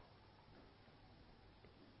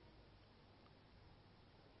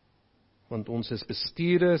 Want ons is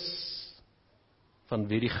bestuurders van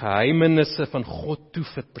wie die geheimenisse van God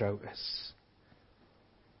toevertrou is.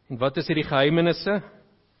 En wat is hierdie geheimenisse?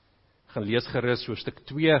 Gaan lees gerus hoofstuk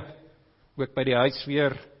 2, ook by die huis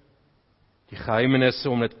weer. Die geheimenisse,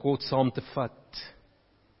 om dit kort saam te vat,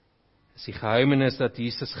 is die geheimenis dat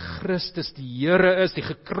Jesus Christus die Here is, die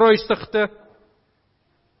gekruisigde,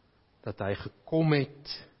 dat hy gekom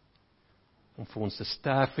het, om vir ons te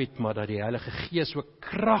sterf het, maar dat die Heilige Gees ook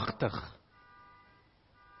kragtig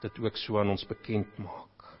dit ook so aan ons bekend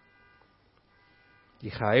maak.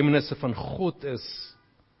 Die geheimenisse van God is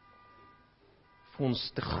vir ons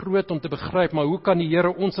te groot om te begryp, maar hoe kan die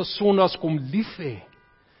Here ons as sondaars kom lief hê?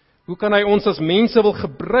 Hoe kan hy ons as mense wil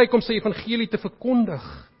gebruik om sy evangelie te verkondig?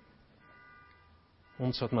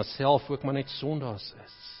 Ons wat maar self ook maar net sondaars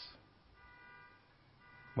is.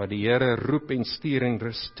 Maar die Here roep en stuur en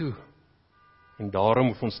rus toe. En daarom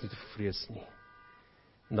hoef ons nie te vrees nie.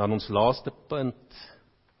 En dan ons laaste punt,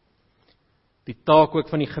 die taak ook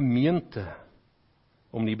van die gemeente,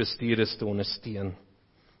 om die bestuurders te ondersteun.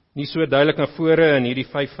 Nie so duidelik na vore in hierdie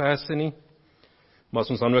 5 verse nie, maar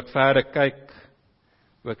as ons dan ook verder kyk,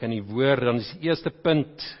 ook in die woord, dan is die eerste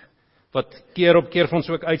punt, wat keer op keer vir ons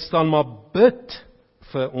ook uitstaan, maar bid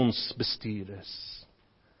vir ons bestuurders.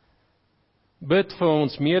 Bid vir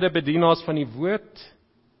ons medebedienaars van die woord,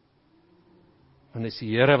 want dit is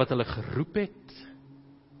die Here wat hulle geroep het,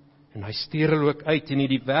 en hy stuur hulle ook uit, en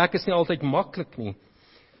die werk is nie altyd maklik nie.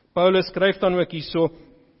 Paulus skryf dan ook hierso,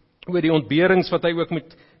 oor die ontberings wat hy ook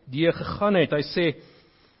met die gegaan het. Hy sê,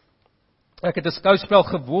 ek het 'n skouspel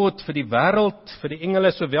geword vir die wêreld, vir die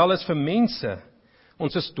engele, sowel as vir mense.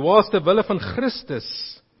 Ons is dwaas ter wille van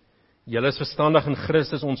Christus. Julle is verstandig in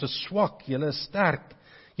Christus, ons is swak, julle is sterk.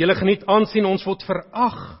 Julle geniet aansien, ons word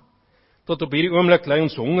verag. Tot op hierdie oomblik ly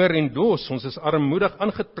ons honger en dors, ons is armoedig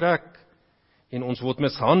aangetrek, en ons word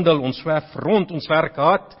mishandel, ons swerf rond, ons werk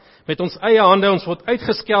hard, met ons eie hande, ons word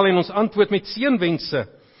uitgeskel en ons antwoord met seënwense.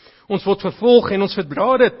 Ons word vervolg en ons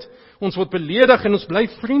verdra dit, ons word beledig en ons bly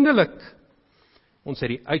vriendelik. Ons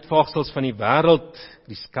het die uitvaagsels van die wêreld,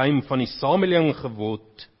 die skuim van die samelewing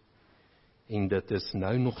geword, en dit is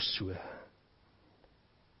nou nog so.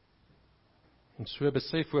 En so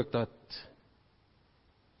besef ook dat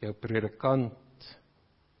jou predikant,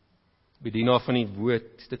 bedienaar van die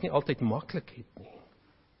woord, dit nie altyd maklik het nie.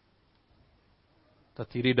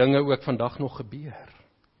 Dat hierdie dinge ook vandag nog gebeur.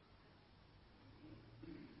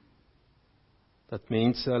 Dat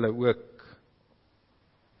mense hulle ook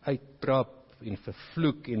uittrap en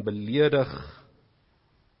vervloek en beledig.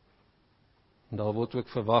 En daar word ook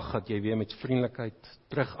verwag dat jy weer met vriendelikheid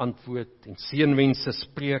terugantwoord en seënwense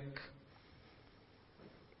spreek.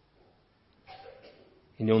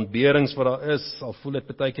 En die ontberings wat daar is, al voel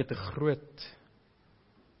dit baie keer te groot.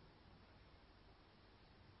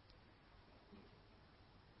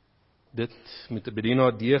 Dit moet 'n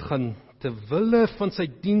bedienaar deurgaan te wille van sy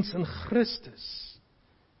diens in Christus.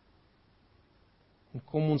 En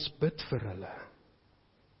kom ons bid vir hulle.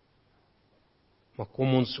 Maar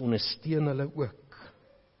kom ons ondersteun hulle ook.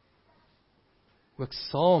 Ook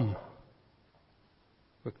saam.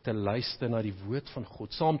 Ook te luister na die woord van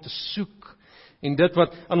God. Saam te soek. En dit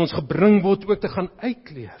wat aan ons gebring word ook te gaan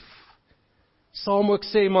uitleef. Saam ook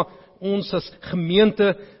sê, maar ons as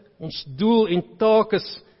gemeente, ons doel en taak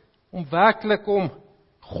is om werklik om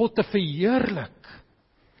God te verheerlik.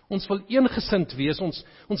 Ons wil eengesind wees,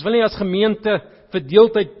 ons wil nie as gemeente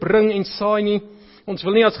verdeeldheid bring en saai nie. Ons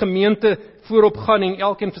wil nie as gemeente voorop gaan en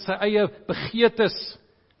elkeen vir sy eie begeertes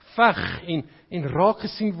veg en raak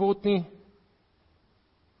gesien word nie.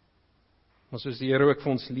 Maar soos die Here ook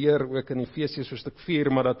vir ons leer, ook in Efesiërs hoofstuk 4,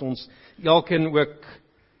 maar dat ons elkeen ook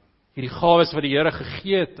hierdie gawes wat die Here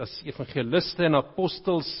gegee het, as evangeliste en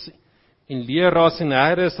apostels en leraars en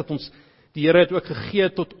herdes, dat ons die Here het ook gegee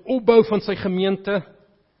tot opbou van sy gemeente,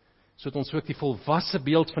 sodat ons ook die volwasse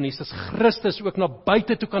beeld van Jesus Christus ook na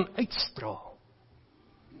buite toe kan uitstraal.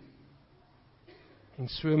 En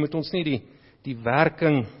so moet ons nie die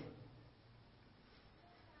werking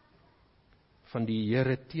van die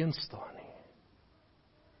Here teenstaan nie.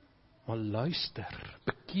 Maar luister,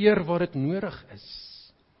 bekeer waar dit nodig is.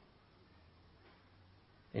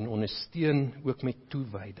 En ondersteun ook met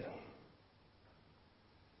toewyding.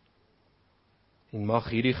 En mag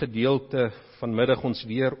hierdie gedeelte vanmiddag ons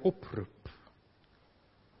weer oproep.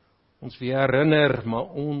 Ons weer herinner, maar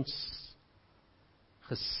ons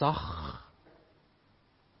gesag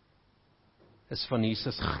is van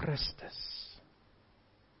Jesus Christus.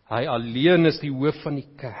 Hy alleen is die hoof van die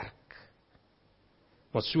kerk.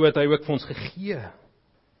 Maar so het hy ook vir ons gegee.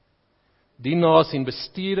 Dienaars en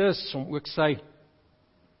bestuurders om ook sy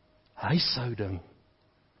huishouding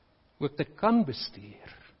ook te kan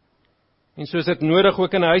bestuur. En so is dit nodig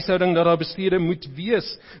ook in 'n huishouding dat daar bestuurder moet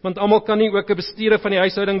wees, want almal kan nie ook 'n bestuurder van die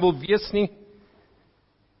huishouding wil wees nie.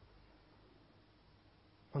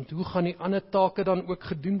 Want hoe gaan die ander take dan ook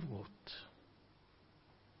gedoen word?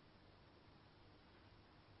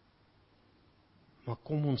 Maar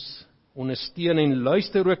kom ons ondersteun en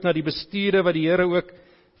luister ook na die bestuurde wat die Here ook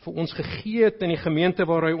vir ons gegee het in die gemeente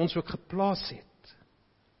waar hy ons ook geplaas het.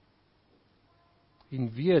 En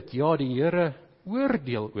weet, ja, die Here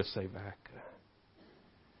oordeel oor sy werke.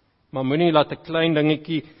 Maar moenie laat 'n klein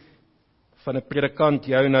dingetjie van 'n predikant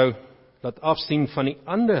jou nou laat afsien van die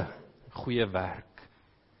ander goeie werk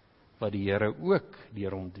wat die Here ook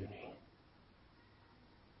deur hom doen nie.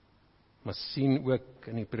 Maar sien ook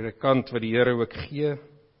in die predikant wat die Here ook gee,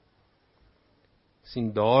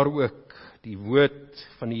 sien daar ook die woord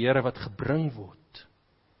van die Here wat gebring word.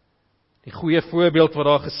 Die goeie voorbeeld wat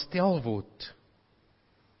daar gestel word.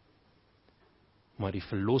 Maar die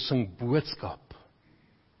verlossing boodskap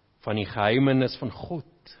van die geheimenis van God,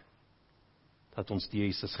 dat ons deur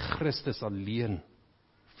Jesus Christus alleen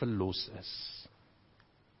verlos is.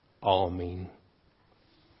 Amen.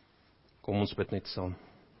 Kom ons bid net saam.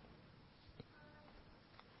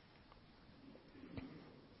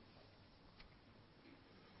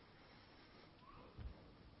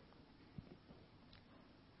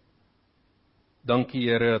 Dankie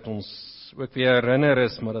Here dat ons ook weer herinner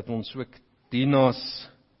is, maar dat ons ook dienaars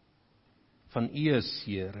van U is,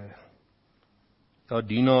 Here. Ja,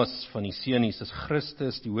 dienaars van die Seun Jesus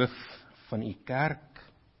Christus, die hoof van U kerk.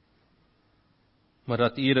 Maar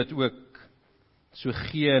dat U dit ook so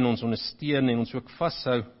gee en ons ondersteun en ons ook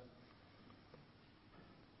vashou,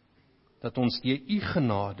 dat ons deur U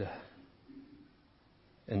genade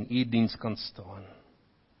in U diens kan staan.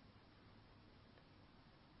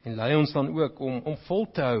 En lei ons dan ook om vol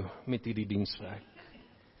te hou met hierdie dienswerk.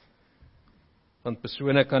 Want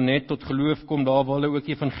persone kan net tot geloof kom daar waar hulle ook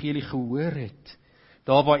die evangelie gehoor het.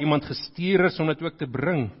 Daar waar iemand gestuur is om dit ook te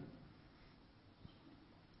bring.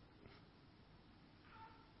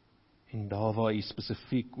 En daar waar U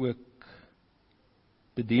spesifiek ook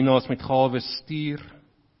bedienaars met gawes stuur,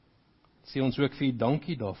 sê ons ook vir U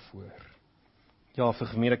dankie daarvoor. Ja, vir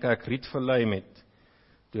gemeentekerk Rietvallei met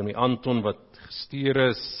Dominee Anton wat gestuur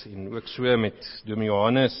is, en ook so met Dominee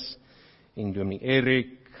Johannes en Dominee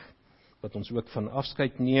Erik, wat ons ook van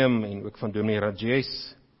afskeid neem, en ook van Dominee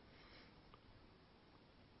Rajesh.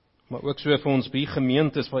 Maar ook so vir ons by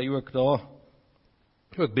gemeentes waar U ook daar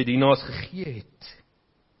ook bedienaars gegee het,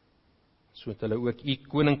 sodat hulle ook U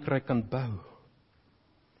koninkryk kan bou.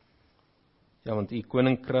 Ja, want U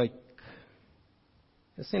koninkryk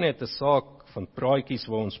is nie net 'n saak van praatjies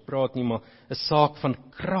waar ons praat nie, maar 'n saak van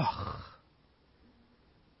krag.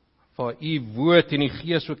 Waar U woord en die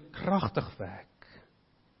Gees so kragtig werk.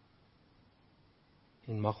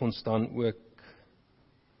 En mag ons dan ook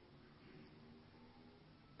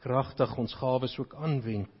kragtig ons gawes ook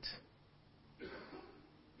aanwend,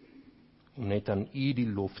 om net aan U die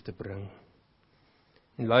lof te bring.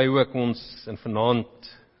 En lei ook ons in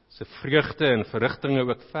vanaand se vreugde en verrigtinge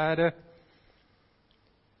ook verder.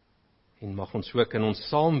 En mag ons ook in ons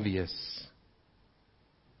saam wees,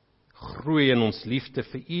 groei in ons liefde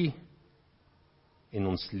vir U, en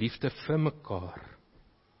ons liefde vir mekaar.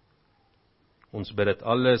 Ons bid dit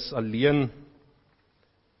alles alleen,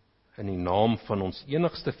 in die naam van ons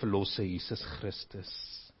enigste verlosser Jesus Christus.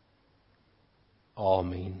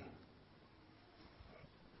 Amen.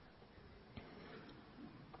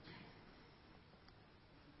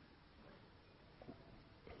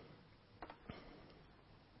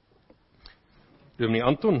 Dominee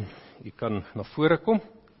Anton, U kan na vore kom.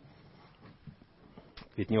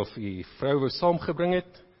 Ek weet nie of U vrou wou saamgebring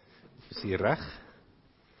het, of is U reg?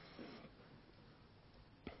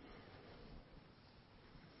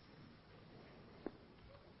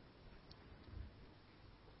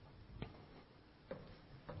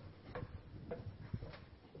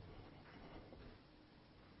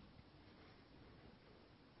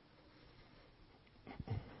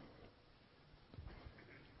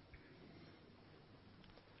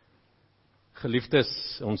 Geliefdes,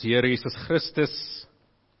 ons Here Jesus Christus,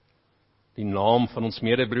 die naam van ons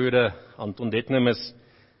medebroeder Anton Detnem is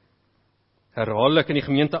herhaaldelik in die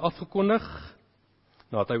gemeente afgekondig,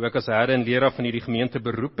 nadat hy ook as herde en leraar van hierdie gemeente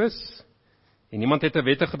beroep is, en niemand het 'n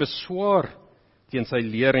wettige beswaar teen sy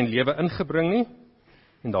leer en lewe ingebring nie,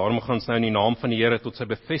 en daarom gaan ons nou in die naam van die Here tot sy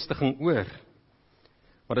bevestiging oor.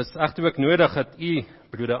 Maar dit is egter ook nodig dat U,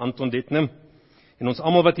 broeder Anton Detnem, en ons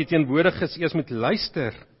almal wat hier teenwoordig is, eers moet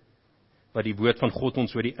luister wat die woord van God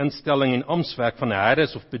ons oor die instelling en amptswerk van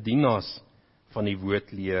herdes of bedienaars van die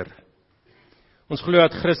woord leer. Ons glo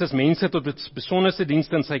dat Christus mense tot besonderse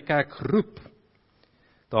dienste in sy kerk roep.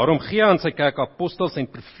 Daarom gee hy aan sy kerk apostels en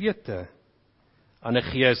profete. Ander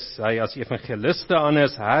gee hy as evangeliste, ander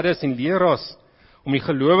as herdes en leraars, om die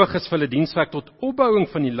gelowiges vir hulle dienswerk tot opbouing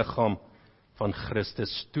van die liggaam van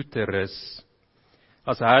Christus toe te rus.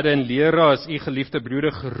 As herde en leraar is u geliefde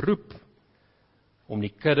broeder geroep om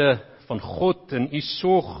die kudde van God in u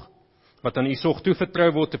sorg, wat aan u sorg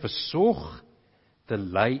toevertrou word, te versorg, te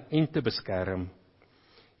lei en te beskerm.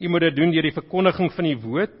 U moet dit doen deur die verkondiging van die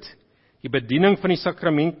woord, die bediening van die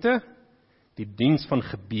sakramente, die diens van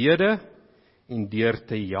gebede en deur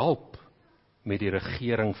te help met die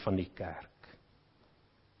regering van die kerk.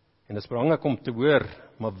 En dit is belangrik om te hoor,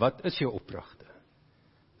 maar wat is jou opdragte?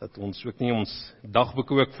 Dat ons ook nie ons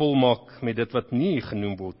dagboeke ook volmaak met dit wat nie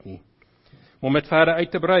genoem word nie. Maar om dit verder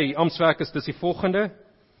uit te brei, die amptswerk is dus die volgende.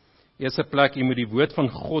 Eerste plek, jy moet die woord van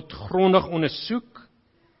God grondig ondersoek,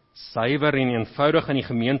 suiwer en eenvoudig aan die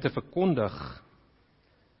gemeente verkondig.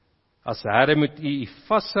 As herde moet u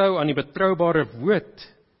vashou aan die betroubare woord,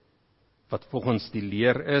 wat volgens die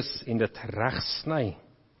leer is, en dit regsny.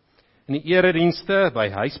 In die eredienste, by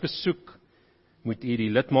huisbesoek, moet u die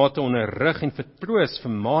lidmate onderrig en vertroos,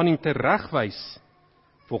 vermaan en teregwys,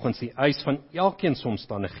 volgens die eis van elkeen se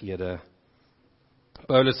omstandighede.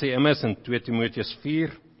 Paulus sê immers in 2 Timoteus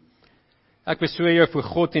 4, ek besweer jou voor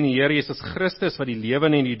God en die Here Jesus Christus, wat die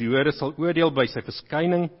lewende en die dode sal oordeel by sy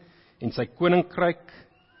verskyning en sy koninkryk,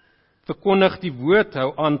 verkondig die woord, hou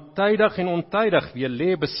aan tydig en ontydig,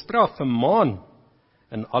 weerlê, bestraf, vermaan,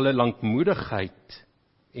 in alle lankmoedigheid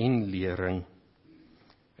en lering.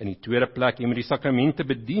 In die tweede plek, jy moet die sakramente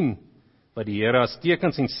bedien, wat die Here as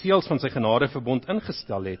tekens en seels van sy genadeverbond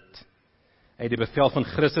ingestel het. Uit die bevel van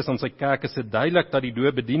Christus aan sy kerk is dit duidelik dat die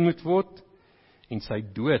dood bedien moet word, en sy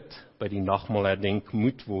dood by die nagmaal herdenk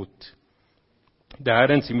moet word.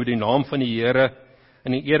 Derdens, jy moet die naam van die Here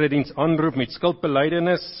in die erediens aanroep met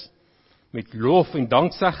skuldbelydenis, met lof en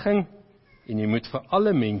danksegging, en jy moet vir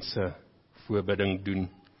alle mense voorbidding doen.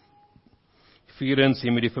 Vierdens,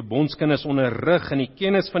 jy moet die verbondskinders onderrig in die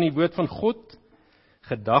kennis van die woord van God,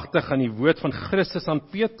 gedagtig aan die woord van Christus aan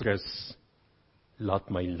Petrus, laat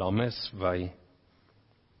my lammes wy.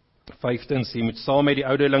 Vyftens, jy moet saam met die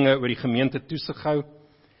ouderlinge oor die gemeente toesig hou,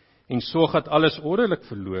 en sorg dat alles ordelik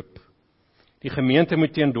verloop. Die gemeente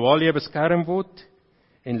moet teen dwaallewe beskerm word,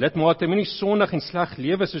 en lidmate moet nie sondig en sleg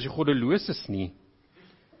lewe soos die goddeloses nie.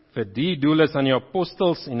 Vir die doel is aan die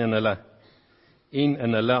apostels en in hulle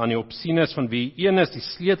aan die opsieners van wie een is die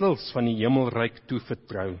sleutels van die hemelryk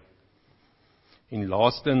toevertrou. En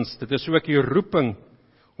laastens, dit is ook die roeping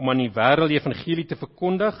om aan die wêreld die evangelie te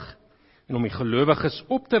verkondig en om die gelowiges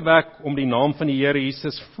op te wek om die naam van die Here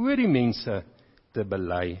Jesus voor die mense te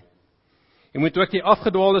bely. Jy moet ook die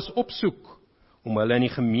afgedwaaldes opsoek om hulle in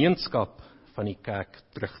die gemeenskap van die kerk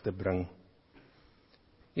terug te bring.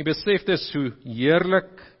 Jy besef dus hoe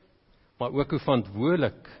heerlik, maar ook hoe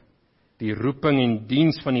verantwoordelik die roeping en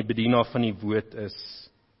diens van die bedienaar van die woord is.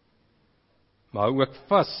 Maar hou ook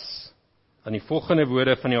vas aan die volgende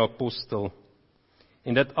woorde van die apostel.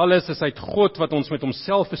 En dit alles is uit God wat ons met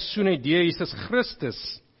homself versoen het deur Jesus Christus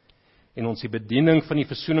en ons die bediening van die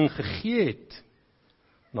versoening gegee het.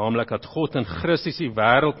 Naamlik dat God in Christus die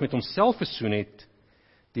wêreld met homself versoen het,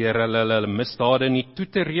 deur hulle misdade nie toe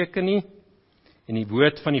te reken nie, en die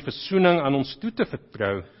woord van die versoening aan ons toe te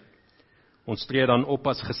vertrou. Ons tree dan op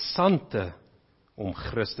as gesandte om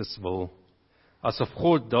Christus wil, asof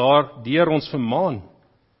God deur ons vermaan.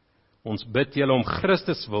 Ons bid julle om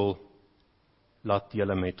Christus wil, laat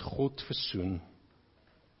julle met God versoen.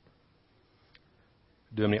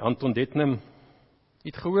 Dominee Anton Detnem,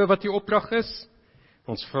 het gehoor wat die opdrag is?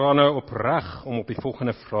 Ons vra nou opreg om op die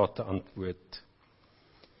volgende vraag te antwoord.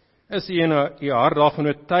 Is u in u hart daarvan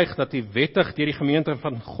oortuig dat u wettig deur die gemeente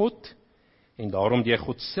van God en daarom deur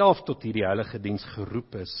God self tot hierdie heilige diens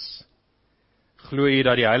geroep is? Glo u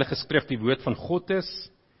dat die Heilige Skrif die woord van God is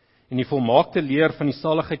en die volmaakte leer van die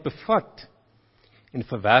saligheid bevat en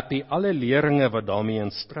verwerp u alle leringe wat daarmee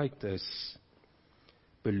in stryd is?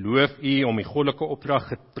 Beloof u om die goddelike opdrag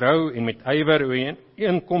getrou en met ywer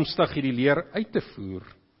ooreenkomstig hierdie leer uit te voer?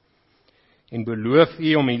 En beloof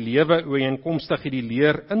u om die lewe ooreenkomstig hierdie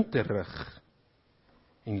leer in te rig?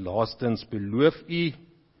 En laastens, beloof u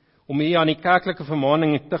om u aan die kerklike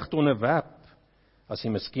vermaning en tug te onderwerp, as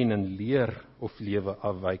u miskien in leer of lewe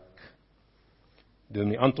afwyk?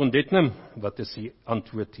 Dominee Anton Detnem, wat is die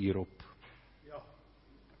antwoord hierop? Ja.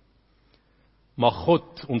 Mag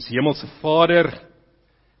God, ons hemelse Vader,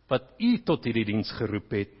 wat u tot hierdie diens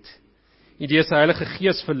geroep het, u deur sy Heilige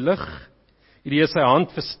Gees verlig, u deur sy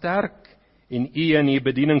hand versterk, en u in die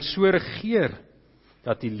bediening so regeer,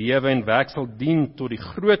 dat die lewe en werk sal dien tot die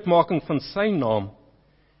grootmaking van sy naam,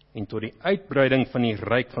 en tot die uitbreiding van die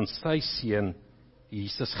ryk van sy Seun,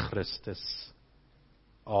 Jesus Christus.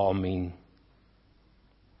 Amen.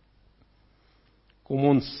 Kom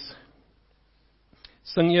ons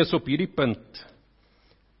sing eers op hierdie punt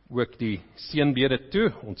ook die seënbede toe.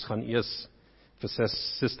 Ons gaan eers vir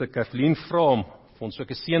Suster Kathleen vra om vir ons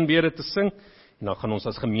ook 'n seënbede te sing, en dan gaan ons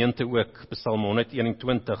as gemeente ook Psalm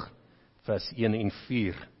 121 vers 1 en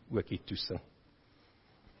 4 ook hier toesing.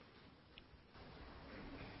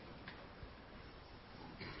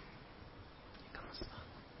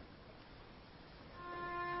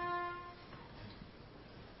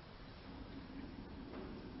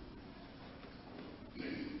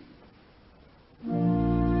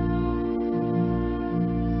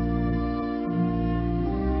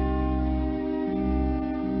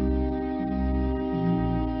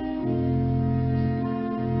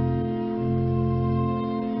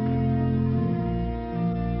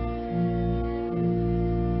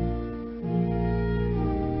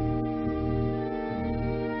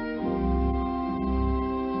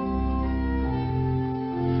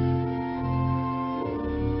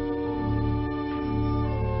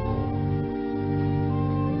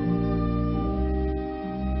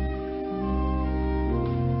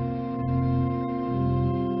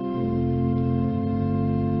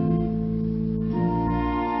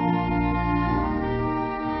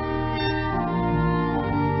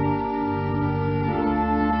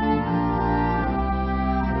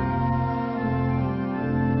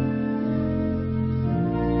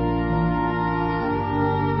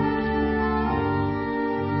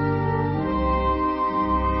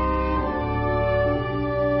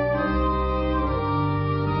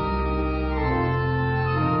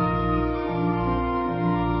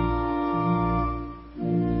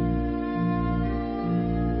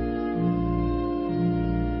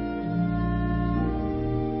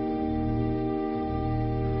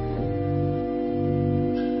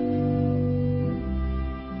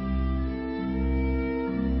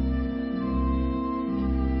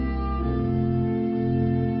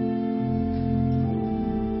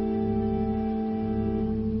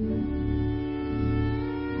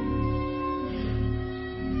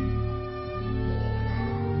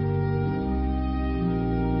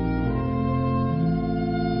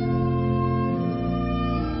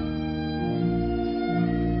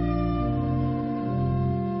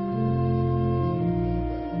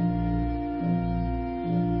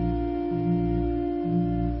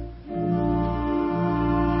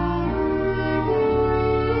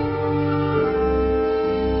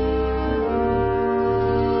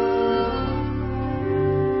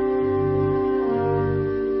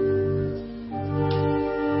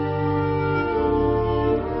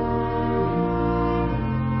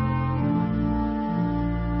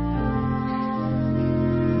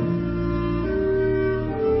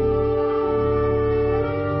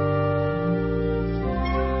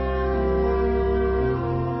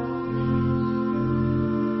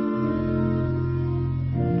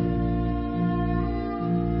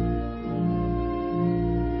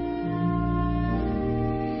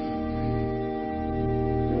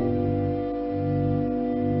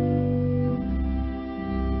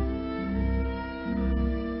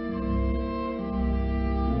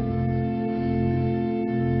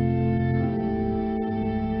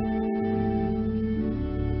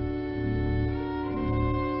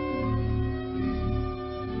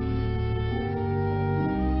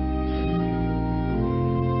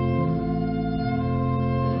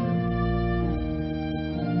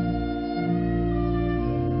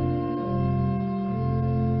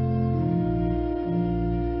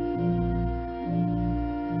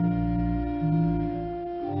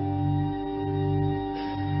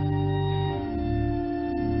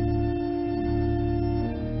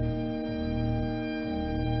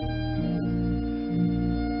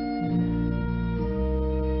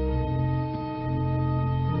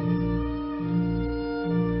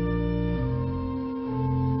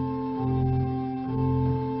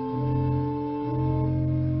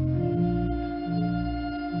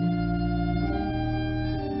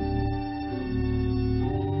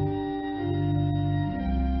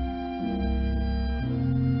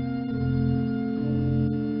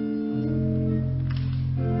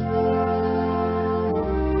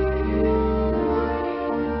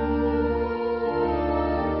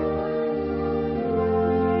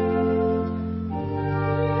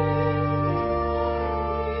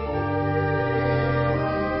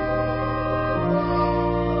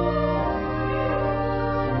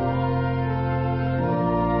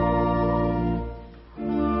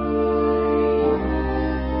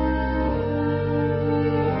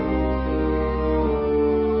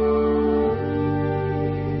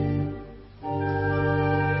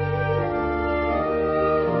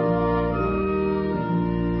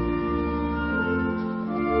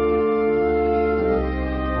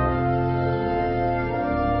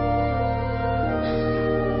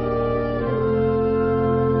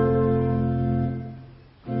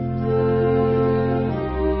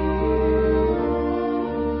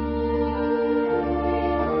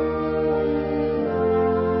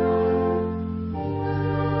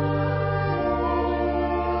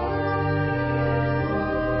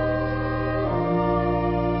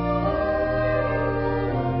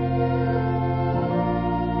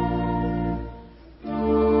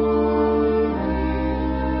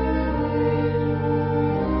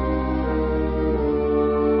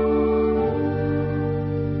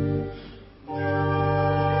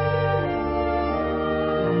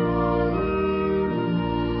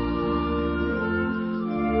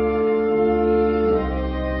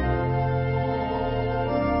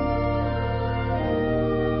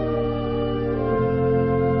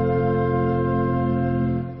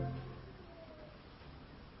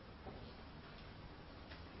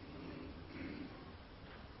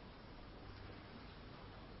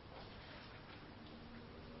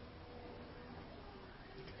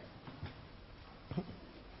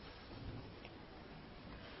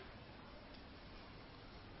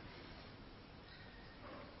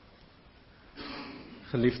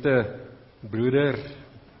 Geliefde broeder,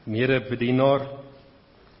 medebedienaar,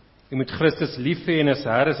 jy moet Christus lief hê en as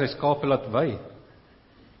Here sy skape laat wy,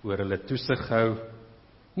 oor hulle toesig hou,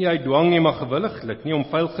 nie uit dwang nie, maar gewilliglik, nie om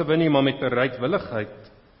vuil gewin nie, maar met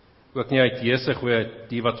bereidwilligheid, ook nie uit jesig oor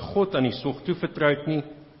die wat God aan die sorg toevertrou het nie,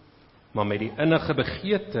 maar met die innige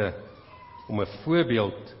begeerte om 'n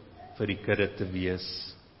voorbeeld vir die kudde te wees.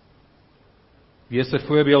 Wees 'n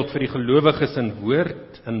voorbeeld vir die gelowiges in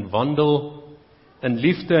woord, in wandel, in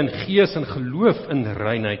liefde, in gees, in geloof, in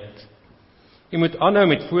reinheid. Jy moet aanhou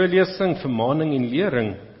met voorlesing, vermaning en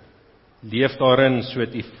lering. Leef daarin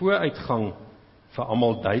sodat die vooruitgang vir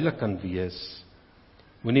almal duidelik kan wees.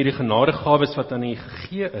 Moenie die genadegawes wat aan u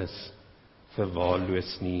gegee is,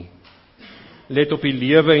 verwaarloos nie. Let op die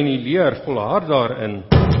lewe en die leer, volhard daarin,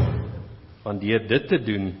 want deur dit te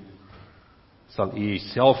doen, sal u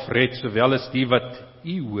self red, sowel as die wat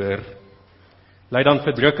u hoor. Lei dan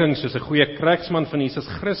verdrukking soos 'n goeie krygsman van Jesus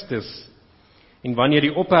Christus, en wanneer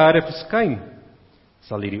die opperherder verskyn,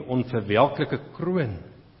 sal u die onverwelklike kroon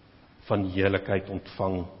van heerlikheid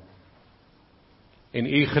ontvang. En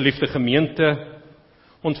u geliefde gemeente,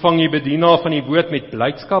 ontvang die bedienaar van die woord met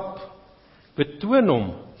blydskap, betoon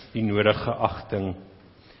hom die nodige agting.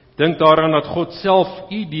 Dink daaraan dat God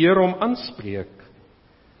self u deur hom aanspreek.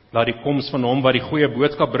 Laat die koms van hom wat die goeie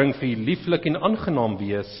boodskap bring vir u lieflik en aangenaam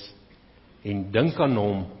wees, en dink aan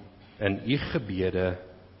hom in u gebede.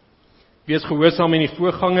 Wees gehoorsaam aan die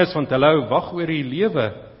voorgangers, want hulle hou wag oor u lewe,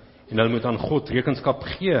 en hulle moet aan God rekenskap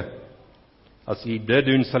gee. As u dit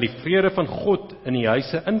doen, sal die vrede van God in die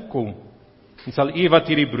huise inkom, en sal u wat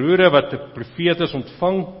hierdie broere wat 'n profeet is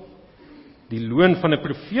ontvang, die loon van 'n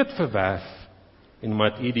profeet verwerf, en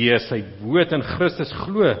omdat u deur sy woord in Christus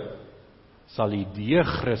glo, sal u deur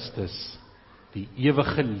Christus die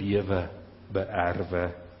ewige lewe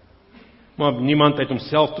beerwe. Maar niemand uit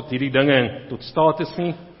homself tot hierdie dinge tot staat is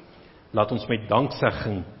nie. Laat ons met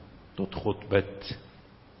danksegging tot God bid.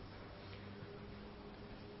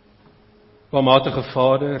 Barmhartige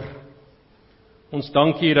Vader, ons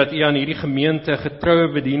dank U dat U aan hierdie gemeente getroue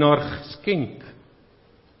bedienaar skenk.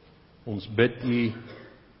 Ons bid U,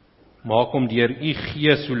 maak hom deur U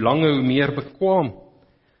Gees hoe langer hoe meer bekwaam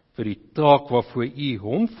vir die taak waarvoor U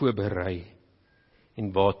hom voorberei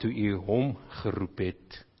en waartoe U hom geroep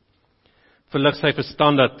het. Verlig sy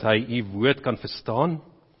verstand dat hy U woord kan verstaan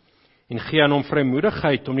en gee aan hom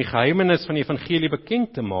vrymoedigheid om die geheimenis van die evangelie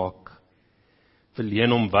bekend te maak.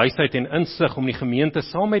 Verleen hom wysheid en insig om die gemeente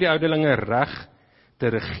saam met die ouderlinge reg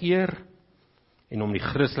te regeer en om die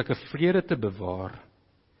Christelike vrede te bewaar.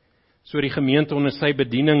 So die gemeente onder sy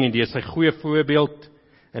bediening en deur sy goeie voorbeeld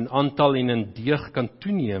in aantal en in deeg kan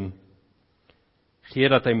toeneem. Gee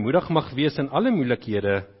dat hy moedig mag wees in alle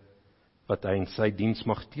moeilikhede wat hy in sy diens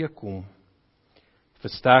mag teekom.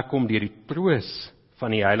 Versterk hom deur die troos van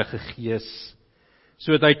die Heilige Gees,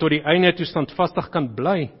 sodat hy tot die einde toe standvastig kan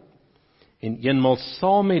bly en eenmaal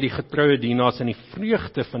saam met die getroue dienaars in die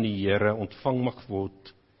vreugde van die Here ontvang mag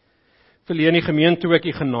word. Verleen die gemeente ook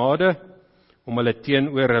U genade om hulle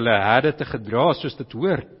teenoor hulle herde te gedra soos dit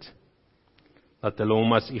hoort, dat hulle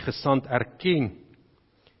hom as U gesand erken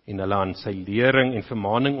en hulle aan sy lering en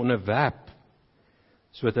vermaning onderwerp,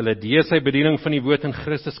 sodat hulle deur sy bediening van die woord in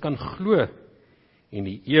Christus kan glo en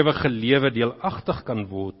die ewige lewe deelagtig kan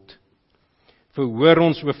word. Verhoor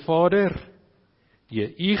ons, o Vader,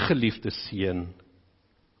 deur U geliefde Seun.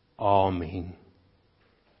 Amen.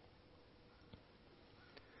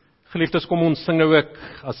 Geliefdes, kom ons sing nou ook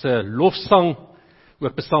as 'n lofsang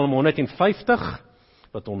ook Psalm 150,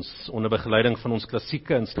 wat ons onder begeleiding van ons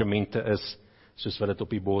klassieke instrumente is, soos wat dit op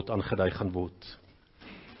die bord aangedui gaan word.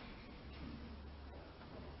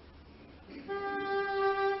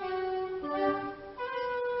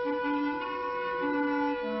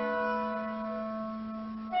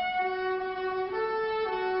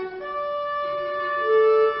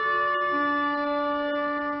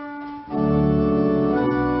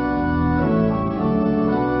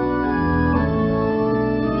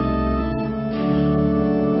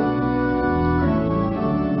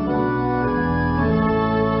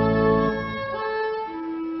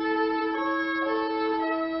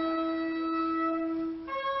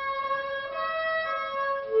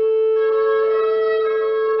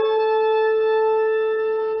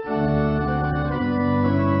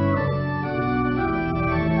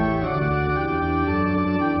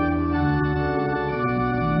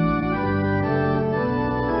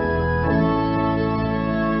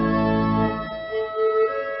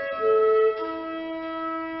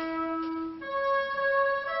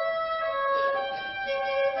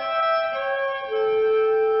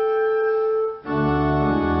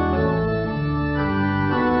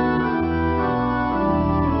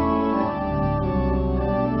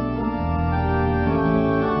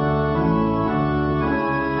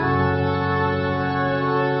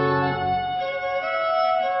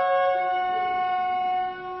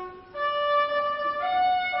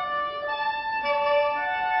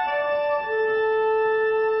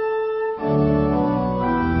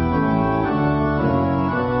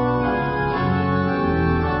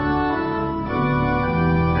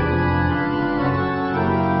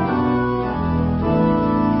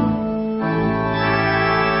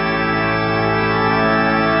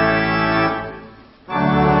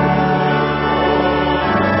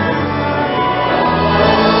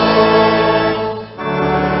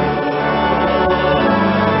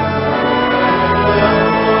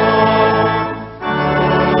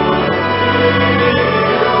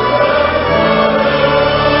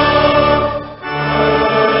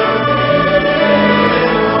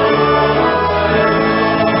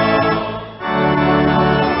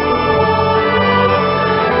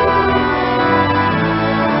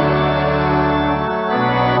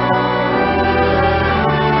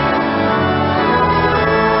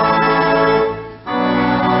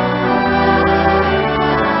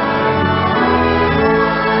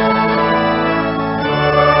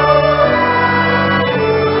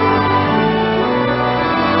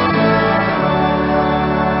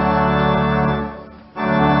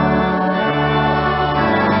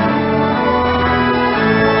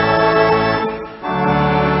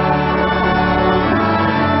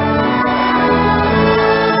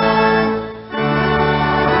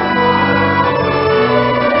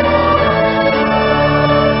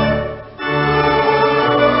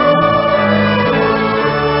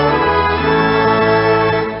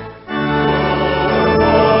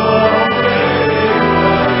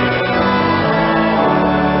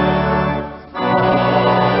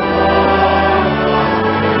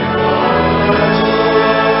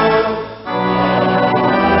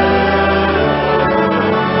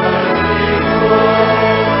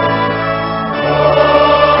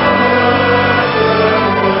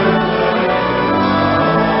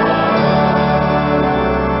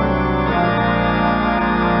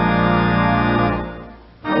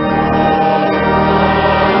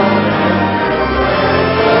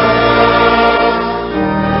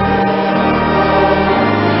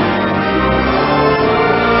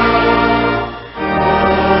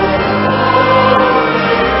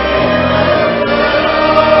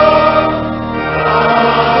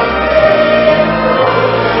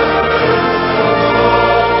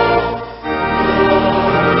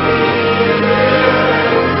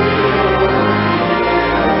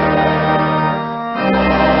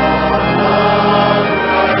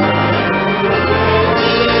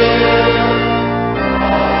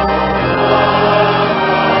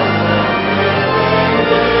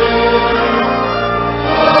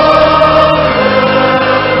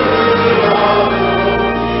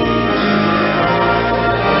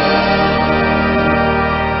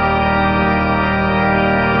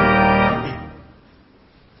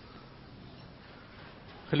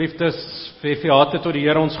 Geliefdes, verhef die harte tot die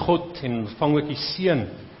Here ons God en vang ook die seën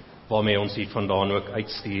waarmee ons hier vandaan ook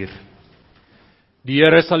uitstuur. Die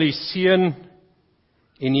Here sal u seën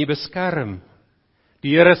en u beskerm.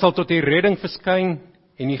 Die Here sal tot u redding verskyn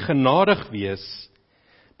en u genadig wees.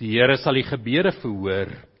 Die Here sal u gebede verhoor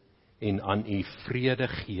en aan u vrede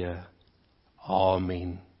gee.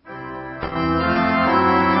 Amen.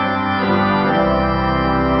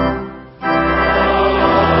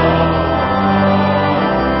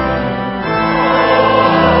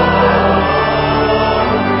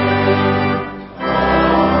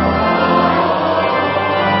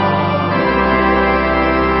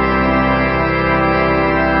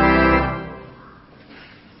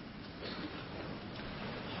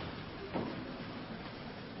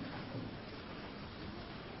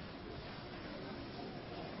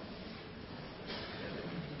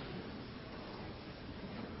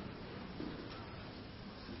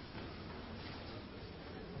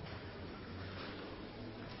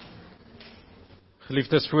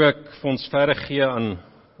 Geliefdes, voor ek vir ons verder gee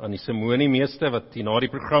aan die seremoniemeester wat hier na die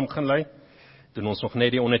program gaan lei, doen ons nog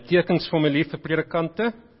net die ondertekingsformulier vir predikante,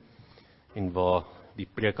 en waar die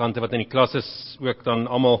predikante wat in die klas is, ook dan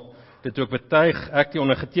almal dit ook betuig. Ek, die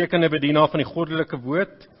ondergetekende bedienaar van die goddelike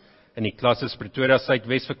woord, in die klas is Pretoria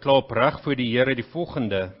Suidwes verklaar opreg voor die Here die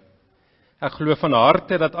volgende. Ek glo van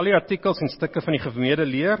harte dat al die artikels en stukke van die gemeente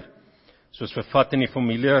leer, soos vervat in die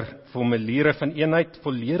formuliere van eenheid,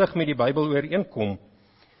 volledig met die Bybel ooreenkom.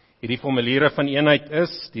 Hierdie formuliere van eenheid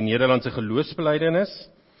is die Nederlandse geloofsbelijdenis,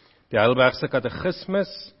 die Heidelbergse katekismus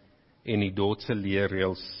en die Dordtse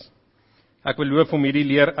leerreëls. Ek beloof om hierdie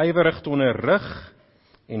leer ywerig te onderrig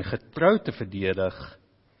en getrou te verdedig.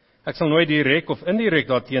 Ek sal nooit direk of indirek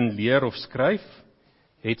daarteen leer of skryf,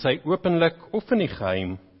 het sy openlik of in die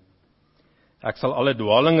geheim. Ek sal alle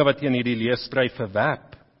dwalinge wat teen hierdie leer stry verwerp,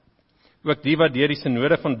 ook die wat deur die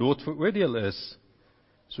synode van dood veroordeel is.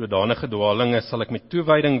 Sodanige dwalinge sal ek met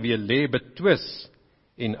toewyding weer lê, betwis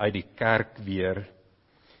en uit die kerk weer.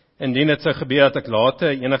 Indien dit sou gebeur dat ek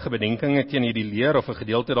later enige bedenkinge teen hierdie leer of 'n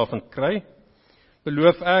gedeelte daarvan kry,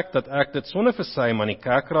 beloof ek dat ek dit sonder versuim aan die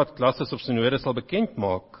kerkraad, klasses of synode sal bekend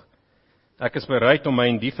maak. Ek is bereid om my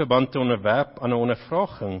in die verband te onderwerp aan 'n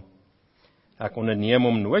ondervraging. Ek onderneem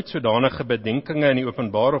om nooit sodanige bedenkinge in die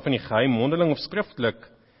openbaar of in die geheim, mondeling of skriftelik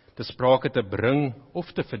te sprake te bring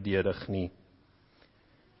of te verdedig nie.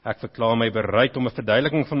 Ek verklaar my bereid om 'n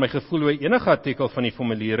verduideliking van my gevoel oor enige artikel van die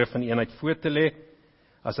formuliere van eenheid voor te lê,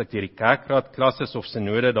 as ek deur die kerkraad, klasses of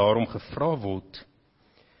synode daarom gevra word.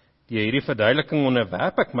 Deur hierdie verduideliking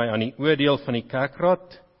onderwerp ek my aan die oordeel van die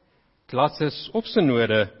kerkraad, klasses of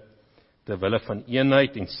synode, ter wille van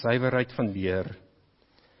eenheid en suiwerheid van leer.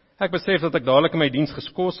 Ek besef dat ek dadelik in my diens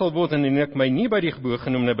geskort sal word indien ek my nie by die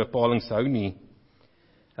bogenoemde bepalings hou nie.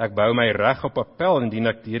 Ek bou my reg op appel indien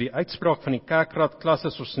ek deur die uitspraak van die kerkraad,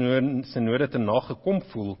 klasses of synode te nagekom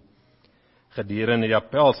voel. Gedurende die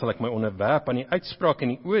appel sal ek my onderwerp aan die uitspraak en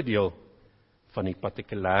die oordeel van die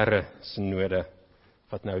partikulêre synode,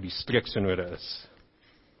 wat nou die streeksynode is.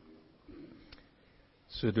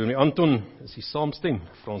 So doen die Anton, is die saamstem,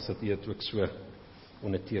 vir ons dat hy het ook so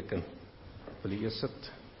onderteken. Wil jy eers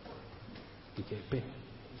sit? Die pen.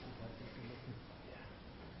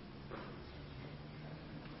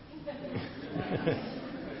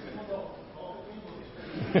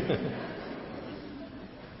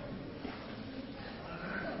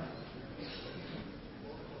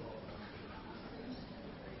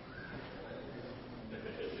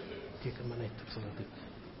 Teken maar net, sodat ek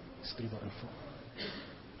streep aanvul.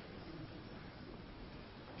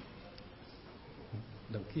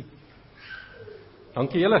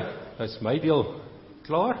 Dankie julle, dit is my deel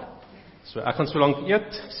klaar. So ek gaan so lank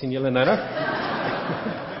eet, sien julle nou.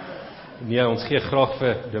 Nee, ons gee graag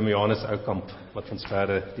vir Dominus Oukamp, wat ons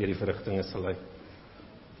verder deur die verrigtinge sal lei.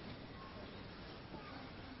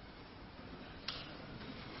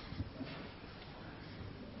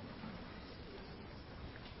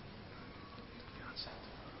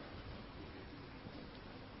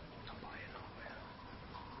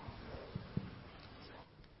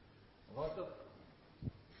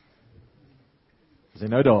 Is hy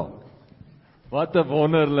nou daar? Wat 'n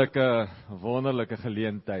wonderlike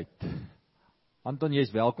geleentheid. Anton, jy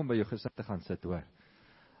is welkom by jou gesin te gaan sit, hoor.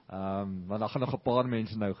 Want daar gaan nog 'n paar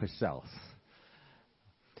mense nou gesels.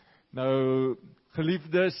 Nou,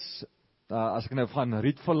 geliefdes, as ek nou van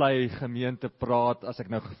Rietvallei gemeente praat, as ek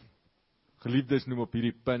nou geliefdes noem op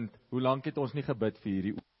hierdie punt, hoe lank het ons nie gebid vir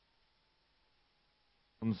hierdie?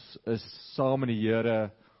 Ons is saam met die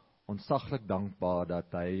Here ontsaglik dankbaar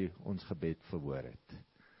dat hy ons gebed verhoor het.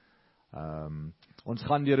 Ons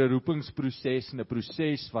gaan deur 'n roepingsproses en 'n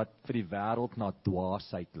proses wat vir die wêreld na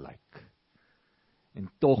dwaasheid lyk. En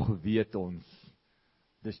tog weet ons,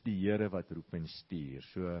 dis die Here wat roep en stuur.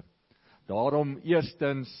 So, daarom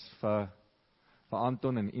eerstens vir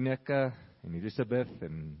Anton en Ineke en Elisabeth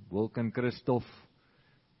en Wilk en Christof,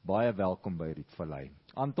 baie welkom by Rietvallei.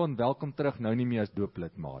 Anton, welkom terug, nou nie meer as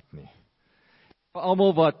dooplidmaat nie. Vir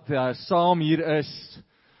almal wat saam hier is,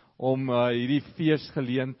 om hierdie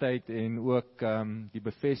feesgeleentheid en ook die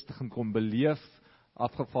bevestiging kom beleef,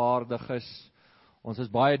 afgevaardiges. Ons is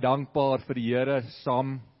baie dankbaar vir die Here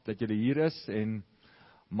saam dat julle hier is en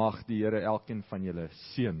mag die Here elkeen van julle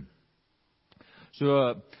seën.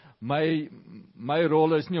 So my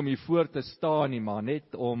rol is nie om hier voor te staan nie, maar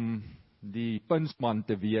net om die punsman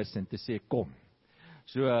te wees en te sê kom.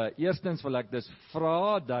 So eerstens wil ek dus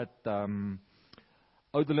vra dat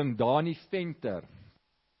ouderling Dani Venter,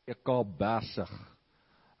 EK Bersig,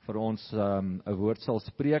 vir ons 'n woord sal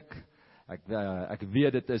spreek. Ek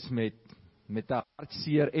weet dit is met 'n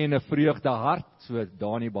hartseer en 'n vreugde hart, so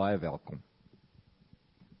Dani, baie welkom.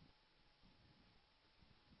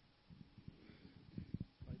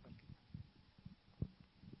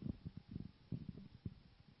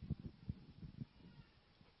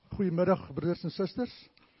 Goeiemiddag broers en susters.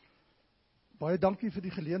 Baie dankie vir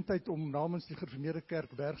die geleentheid om namens die Gereformeerde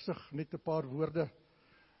Kerk Bersig net 'n paar woorde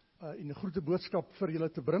en 'n groete boodskap vir julle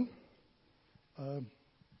te bring.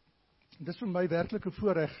 Dis vir my werklik 'n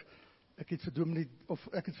voorreg. Ek het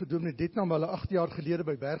vir Dominee Detnam hulle 8 jaar gelede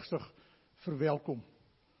by Bersig verwelkom.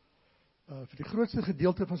 Vir die grootste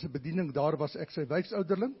gedeelte van sy bediening daar was ek sy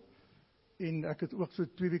wijksouderling en ek het ook so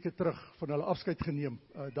 2 weke terug van hulle afskeid geneem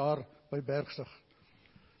daar by Bersig.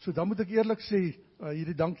 So dan moet ek eerlik sê,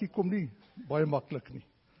 hierdie dankie kom nie baie maklik nie.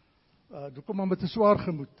 Dit kom maar met 'n swaar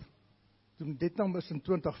gemoed. Dominee Detnam is in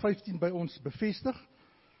 2015 by ons bevestig,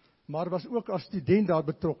 maar was ook as student daar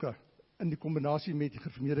betrokke in die kombinasie met die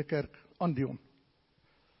Gereformeerde Kerk Andeon.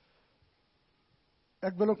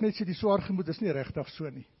 Ek wil ook net sê, die swaar gemoed is nie regtig so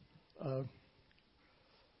nie.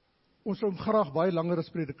 Ons sou hom graag baie langer as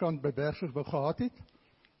predikant by Bersig wou gehad het,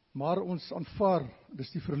 maar ons aanvaar,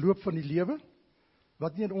 dis die verloop van die lewe,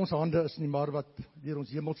 wat nie in ons hande is nie, maar wat deur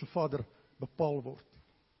ons Hemelse Vader bepaal word.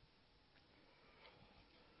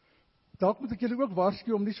 Dalk moet ek julle ook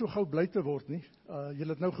waarsku om nie so gou bly te word nie.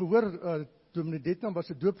 Julle het nou gehoor, Dominee Detnam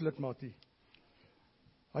was 'n dooplidmaat hier.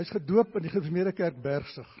 Hy is gedoop in die Gereformeerde Kerk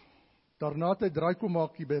Bersig. Daarna het hy draai kom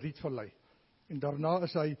maak hier by Rietvallei. En daarna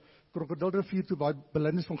is hy Krokodilrivier toe by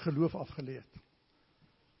belydenis van geloof afgelê het.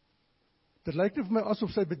 Dit lyk vir my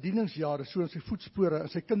asof sy bedieningsjare so in sy voetspore in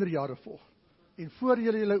sy kinderjare volg. En voor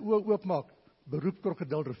julle oë oopmaak, beroep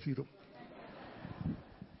Krokodilrivier op.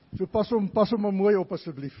 So pas hom maar mooi op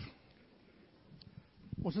asseblief.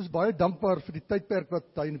 Ons is baie dankbaar vir die tydperk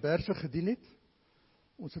wat hy in Bersig gedien het.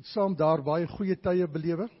 Ons het saam daar baie goeie tye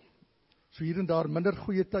belewe. So hier en daar minder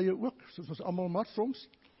goeie tye ook, soos ons almal maar soms.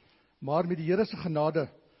 Maar met die Here se genade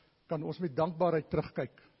kan ons met dankbaarheid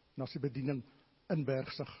terugkyk na sy bediening in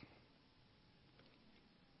Bersig.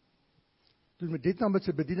 Toen met dit nou met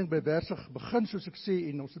sy bediening by Bersig begin, soos ek sê,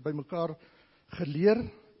 en ons het by mekaar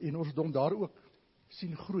geleer en ons het hom daar ook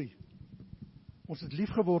sien groei. Ons het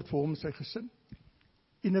lief geword vir hom en sy gesin.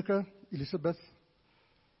 Ineke, Elisabeth,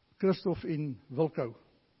 Christof en Wilkou.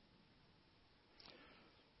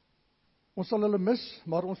 Ons sal hulle mis,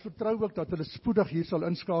 maar ons vertrou ook dat hulle spoedig hier sal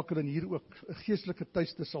inskakel en hier ook 'n geestelike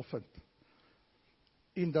tuiste sal vind.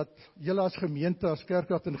 En dat julle as gemeente, as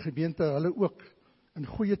kerkraad en gemeente, hulle ook in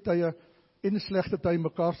goeie tye en slegte tye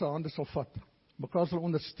mekaar se hande sal vat, mekaar sal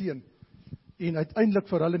ondersteun en uiteindelik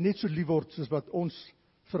vir hulle net so lief word soos wat ons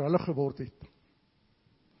vir hulle geword het.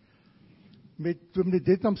 Met Dominee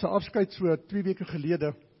Detnam se afskeid so 2 weke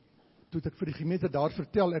gelede, toe ek vir die gemeente daar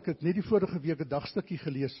vertel, ek het net die vorige week 'n dagstukkie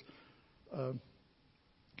gelees.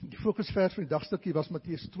 Die fokusvers van die dagstukkie was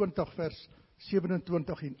Matteus 20 vers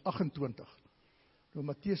 27 en 28. Nou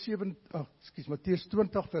Matteus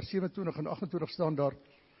 20 vers 27 en 28 staan daar: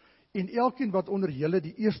 En elkeen wat onder julle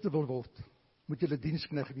die eerste wil word, moet julle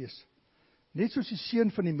diensknegt wees. Net soos die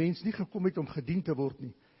seun van die mens nie gekom het om gedien te word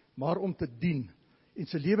nie, maar om te dien en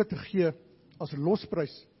sy lewe te gee as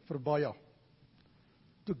losprys vir baie.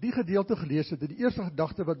 Toe ek die gedeelte gelees het, die eerste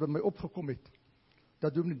gedagte wat by my opgekom het,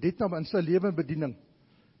 dat Dominee Detnam in sy lewe en bediening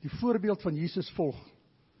die voorbeeld van Jesus volg,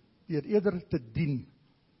 deur eerder te dien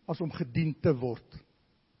as om gedien te word.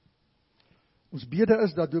 Ons bede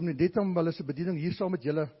is dat Dominee Detnam hulle se bediening hier saam met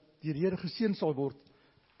julle deur die Here geseën sal word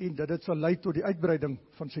en dat dit sal lei tot die uitbreiding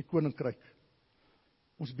van sy koninkryk.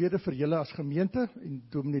 Ons bede vir julle as gemeente en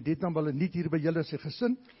Dominee Detnam hulle nie hier by julle sy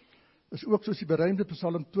gesin is ook soos die beruimde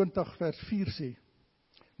Psalm 20 vers 4 sê: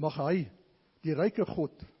 mag hy, die ryke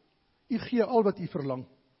God, u gee al wat u verlang,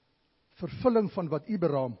 vervulling van wat u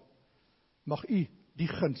beraam, mag u die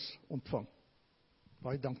guns ontvang.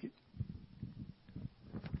 Baie dankie.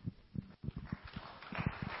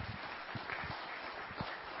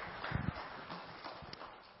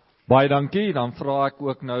 Baie dankie, dan vra ek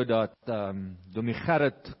ook nou dat Dominee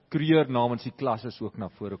Gerrit Kreur namens die klasses ook na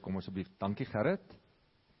vore kom asseblief. Dankie Gerrit.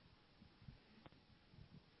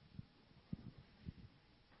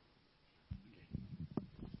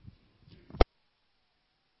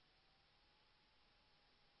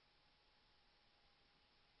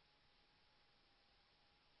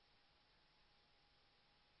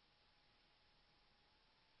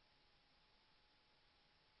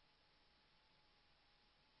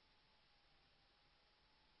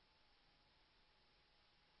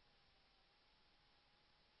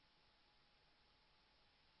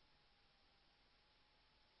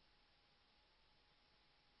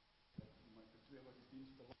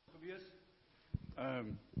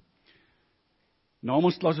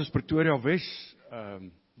 Namens Klasses Pretoria Wes,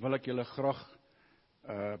 wil ek julle graag,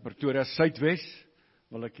 Pretoria Suidwes,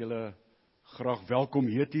 wil ek julle graag welkom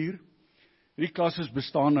heet hier. Hierdie klasses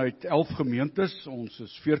bestaan uit 11 gemeentes, ons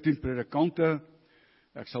is 14 predikante,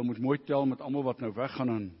 ek sal moet mooi tel met almal wat nou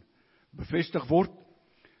weggaan en bevestig word,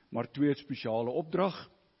 maar 2 het spesiale opdrag,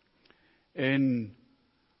 en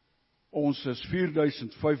ons is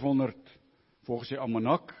 4500 volgens die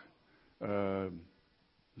almanak,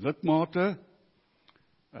 lidmate,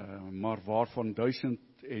 maar waarvan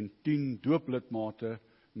 1010 dooplidmate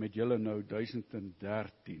met julle nou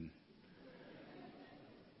 1013.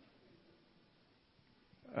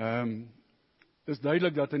 Dit is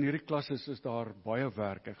duidelik dat in hierdie klasses is daar baie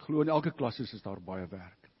werk. Ek glo in elke klasses is daar baie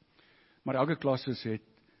werk. Maar elke klasses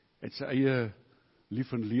het sy eie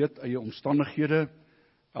lief en leed, eie omstandighede.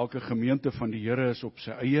 Elke gemeente van die Here is op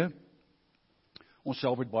sy eie. Ons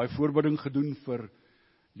self het baie voorbereiding gedoen vir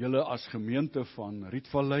julle as gemeente van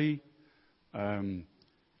Rietvallei.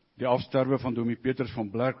 Die afsterwe van Dominee Petrus van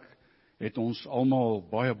Blerk het ons almal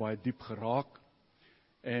baie diep geraak.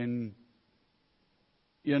 En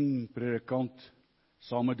een predikant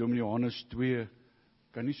saam met Dominee Johannes 2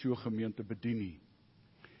 kan nie so 'n gemeente bedien nie.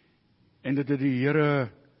 En dit het die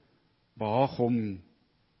Here behaag om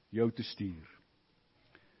jou te stuur.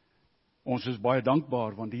 Ons is baie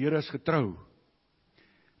dankbaar want die Here is getrou.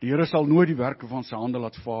 Die Here sal nooit die werke van sy hande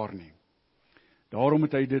laat vaar nie. Daarom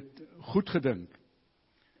het hy dit goed gedink,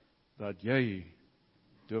 dat jy,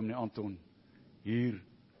 Dominee Anton, hier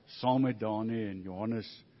saam met Dani en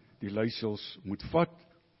Johannes die leiersels moet vat,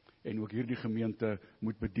 en ook hierdie gemeente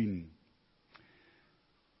moet bedien.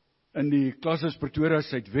 In die Klasses Pretoria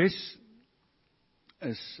Suidwes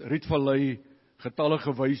is Rietvallei getalle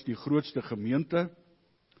gewys die grootste gemeente.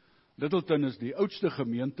 Littleton is die oudste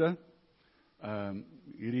gemeente.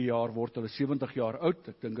 Hierdie jaar word hulle 70 jaar oud.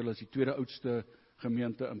 Ek dink hulle is die tweede oudste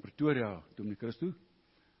gemeente in Pretoria, Dominee Christo.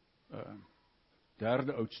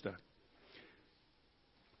 Derde oudste.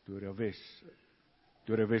 Pretoria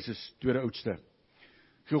Wes is tweede oudste.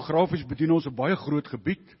 Geografies bedien ons 'n baie groot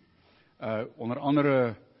gebied, onder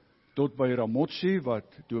andere tot by Ramotsi, wat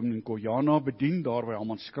Dominee Koyana bedien, daar by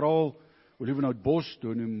Hammanskraal, Olivenhoutbos,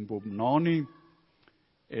 Dominee Bobnani,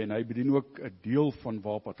 en hy bedien ook 'n deel van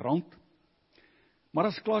Wapatrand. Maar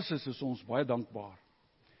as klasses is ons baie dankbaar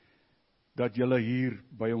dat julle hier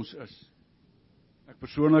by ons is. Ek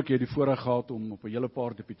persoonlik het die voorreg gehad om op 'n hele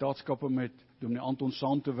paar deputaatskappe met Dominee Anton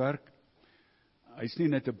saam te werk. Hy's nie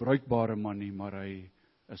net 'n bruikbare man nie, maar hy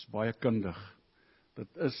is baie kundig.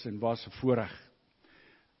 Dit is en was 'n voorreg.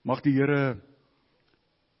 Mag die Here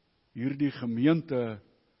hierdie gemeente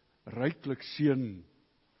ryklik seën.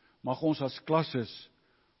 Mag ons as klasses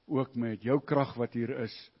ook met jou krag wat hier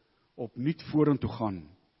is, opnuut vorentoe gaan.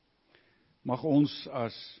 Mag ons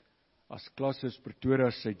as klasses Pretoria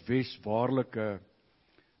Suidwes waarlik 'n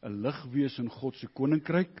lig wees in God se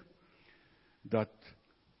koninkryk, dat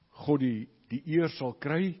God die eer sal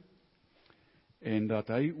kry, en dat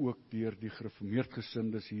hy ook deur die gereformeerd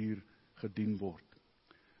gesindes hier gedien word.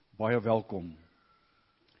 Baie welkom.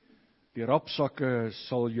 Die rapsakke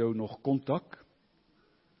sal jou nog kontak.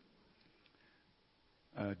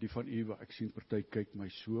 Die van u, ek sien party kyk my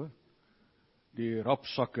so. Die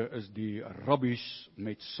rapsakke is die rabbies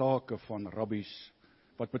met sake van rabbies,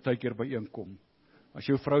 wat partykeer byeenkom. As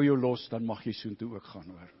jou vrou jou los, dan mag jy soontoe ook gaan,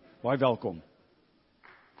 hoor. Baie welkom.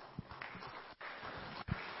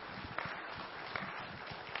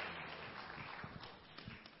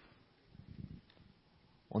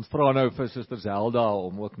 Ons vra nou vir Suster Zelda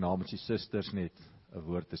om ook namens die susters net 'n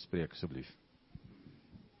woord te spreek, asseblief.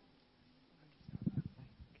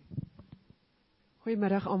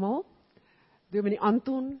 Goeiemiddag almal. Dominee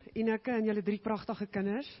Anton, Ineke en julle 3 pragtige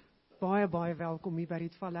kinders. Baie welkom hier by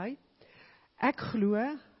Rietvallei. Ek glo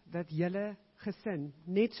dat julle gesin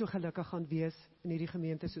net so gelukkig gaan wees in hierdie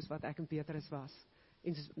gemeente soos wat ek en Petrus was.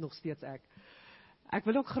 En nog steeds ek. Ek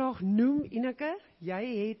wil ook graag noem, Ineke, jy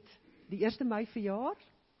het die 1 Mei verjaar,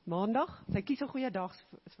 maandag. Sy kies 'n goeie dag,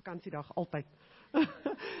 is vakansiedag, altyd.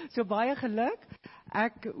 So baie geluk.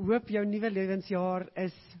 Ek hoop jou nuwe lewensjaar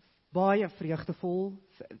is baie vreugdevol,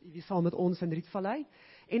 saam met ons in Rietvallei.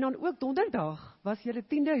 En dan ook donderdag was julle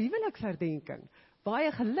 10de huweliksherdenking.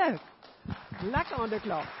 Baie geluk. Lekker aan die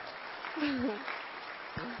klap.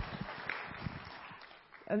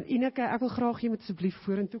 En Ineke, ek wil graag jy moet asseblief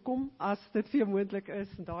vorentoe kom, as dit vir jou moontlik is,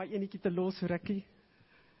 en daai enetjie te los, rukkie.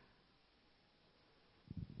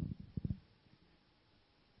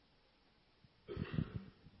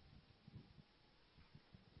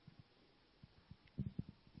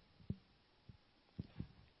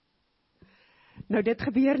 Nou dit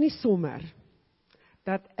gebeur nie sommer,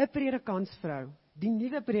 dat 'n predikantsvrou, die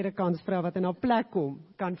nuwe predikantsvrou wat in haar plek kom,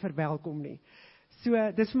 kan verwelkom nie.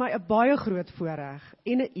 So, dis vir my 'n baie groot voorreg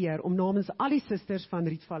en 'n eer om namens al die susters van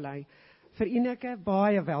Rietvallei vir Ineke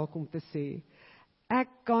baie welkom te sê. Ek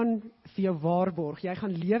kan vir jou waarborg, jy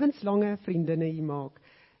gaan lewenslange vriendinne hier maak.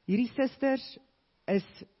 Hierdie susters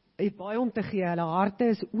het baie om te gee, hulle harte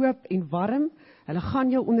is oop en warm, hulle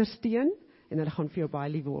gaan jou ondersteun en hulle gaan vir jou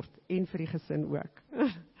baie lief word en vir die gesin ook.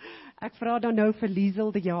 Ek vra dan nou vir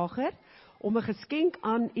Liesel die Jager om 'n geskenk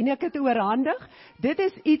aan Ineke te oorhandig. Dit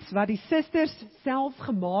is iets wat die susters self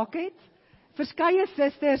gemaak het. Verskeie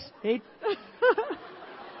susters het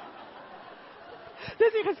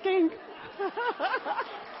Dis die geskenk.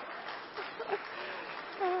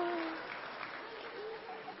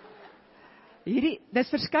 Dis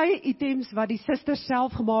verskeie items wat die susters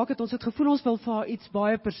self gemaak het. Ons het gevoel ons wil vir haar iets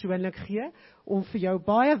baie persoonlik gee, om vir jou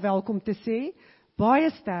baie welkom te sê, baie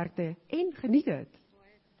sterkte en geniet dit.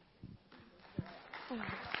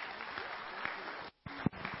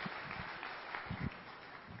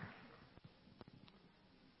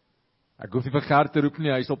 Ek hoef nie vir Gert te roep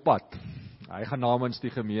nie, hy is op pad. Hy gaan namens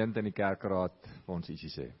die gemeente en die kerkraad vir ons ietsie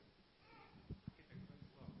sê.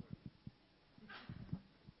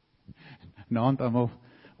 Naand almal,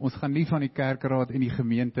 ons gaan nie van die kerkraad en die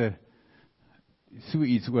gemeente so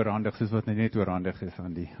iets oorhandig soos wat net oorhandig is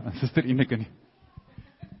aan Suster Ineke nie.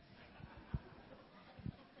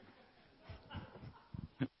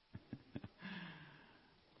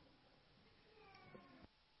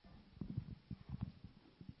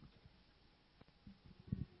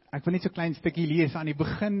 Ek wil net so 'n klein stukkie lees aan die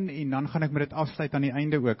begin en dan gaan ek met dit afsluit aan die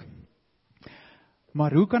einde ook.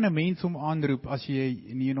 Maar hoe kan 'n mens hom aanroep as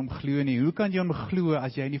jy nie in hom glo nie? Hoe kan jy hom glo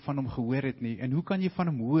as jy nie van hom gehoor het nie? En hoe kan jy van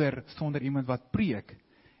hom hoor sonder iemand wat preek?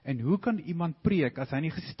 En hoe kan iemand preek as hy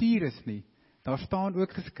nie gestuur is nie? Daar staan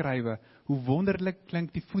ook geskrywe, hoe wonderlik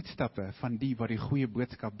klink die voetstappe van die wat die goeie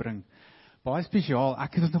boodskap bring. Baie spesiaal,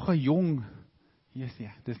 ek is nog 'n jong,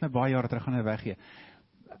 dis nou baie jare terug gaan hy weggee.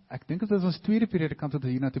 Ek dink dit was ons tweede predikant wat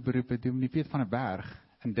hier na toe beroep het, Dominee Piet van der Berg,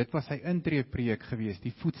 en dit was sy intreepreek geweest,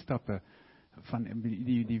 die voetstappe van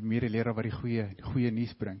die medeleraar wat die goeie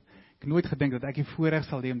nuus bring. Ek het nooit gedink dat ek die voorreg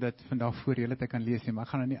sal hê om dit vandag voor julle te kan lees nie, maar ek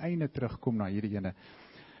gaan aan die einde terugkom na hierdie ene.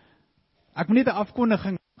 Ek moet net 'n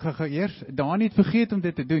afkondiging eers, Daan het vergeet om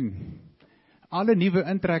dit te doen. Alle nuwe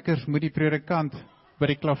intrekkers moet die predikant by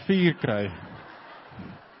die klavier kry.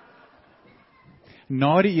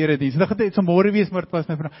 Na die erediens. Dit het so môre wees, maar dit was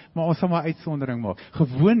nou vandag, maar ons sal maar uitsondering maak.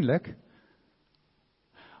 Gewoonlik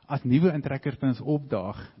as nuwe intrekkers by ons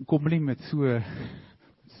opdaag, kom hulle met so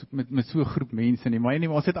 'n groep mense nie, maar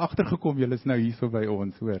ons het agtergekom, julle is nou hier so by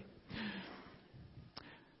ons, hoor.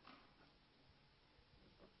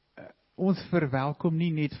 Ons verwelkom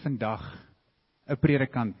nie net vandag 'n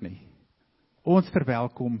predikant nie. Ons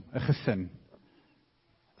verwelkom 'n gesin.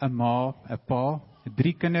 'n ma, 'n pa,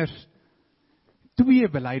 3 kinders, 2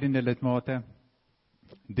 beleidende lidmate,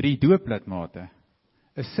 3 dooplidmate,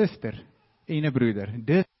 'n suster en 'n broeder.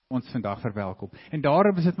 Dit ons vandag verwelkom. En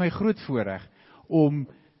daarom is dit my groot voorreg om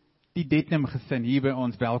die Detnem gesin hier by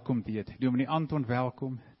ons welkom te heet. Dominee Anton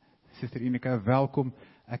welkom, Suster Ineke welkom.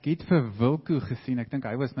 Ek het vir Wilko gesien, ek dink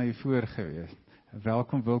hy was nou hier voor gewees.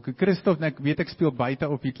 Welkom Wilko. Christoph, ek weet ek speel buite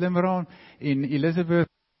op die klimraam, en Elizabeth,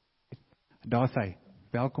 daar sy,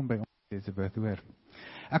 welkom by ons Elizabeth, hoor.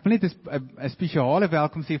 Ek wil net 'n spesiale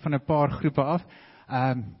welkom sê van 'n paar groepe af.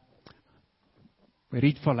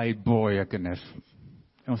 Rietvallei baie kinders.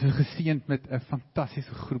 En ons is geseënd met 'n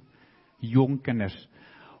fantastiese groep jong kinders.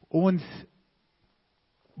 Ons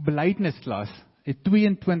belydenisklas het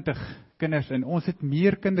 22 kinders, en ons het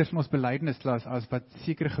meer kinders in ons belydenisslas as wat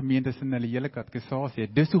sekere gemeentes in hulle hele katekisasie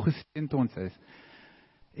het. Dis hoe geseënd ons is.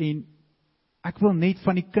 En ek wil net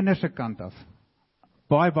van die kinders se kant af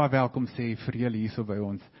baie welkom sê vir julle hierso by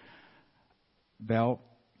ons. Wel,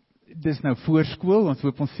 dis nou voorskool, ons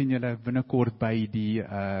hoop ons sien julle binnekort by die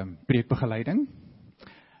preekbegeleiding.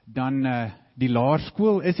 Dan die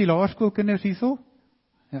laerskool, is die laerskoolkinders hierso?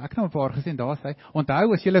 Ja, ek het nou 'n paar gesien, daar is hy.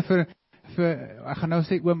 Onthou, as julle vir ek gaan nou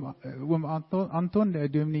sê oom Anton,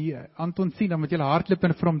 Anton sien, dan moet julle hardloop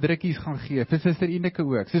en vir hom drukkies gaan gee, vir suster Ineke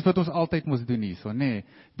ook, soos wat ons altyd moes doen hierso, nê,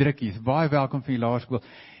 drukkies, baie welkom vir die laerskool.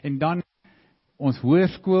 En dan ons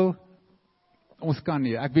hoërskool, ons kan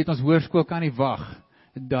nie, ek weet ons hoërskool kan nie wag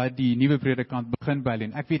dat die nuwe predikant begin by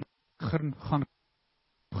en ek weet gaan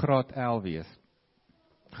graad 11 wees.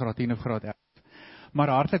 Graad 10 of graad 11. Maar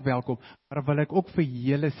hartlik welkom. Maar wil ek ook vir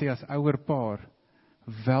julle sê as ouerpaar,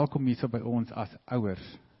 welkom hierso by ons as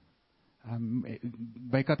ouers.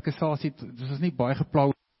 By katekisasie, dis nie baie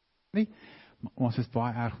geplau nie, maar ons is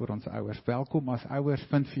baie erg oor ons ouers. Welkom as ouers,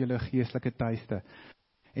 vind vir julle geestelike tuiste.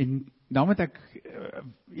 En dan moet ek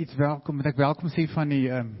iets welkom sê van die,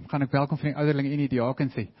 gaan ek welkom van die ouderlinge en die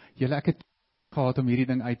diakens sê. Julle, ek het gehad om hierdie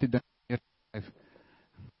ding uit te dink.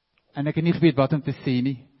 En ek het nie geweet wat om te sê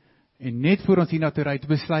nie. En net voor ons hier na toe ry,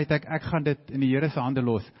 besluit ek gaan dit in die Here se hande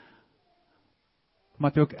los.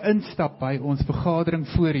 Maar toe ek instap by ons vergadering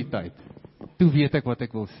voor die tyd, toe weet ek wat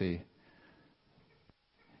ek wil sê.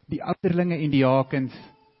 Die ouderlinge en diakens,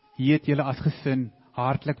 hier het julle as gesin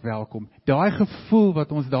hartlik welkom. Daai gevoel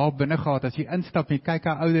wat ons daar binne gehad, as jy instap en kyk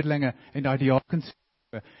aan ouderlinge en daai diakens,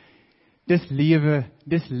 dis lewe,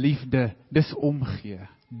 dis liefde, dis omgee.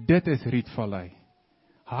 Dit is Rietvallei.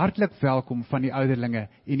 Hartlik welkom van die ouderlinge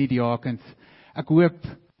en die diakens. Ek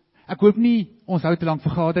hoop nie, ons hou te lang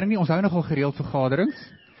vergadering nie, ons hou nogal gereeld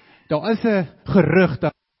vergaderings. Daar is 'n gerug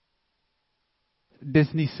dat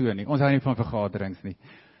dis nie so nie, ons hou nie van vergaderings nie.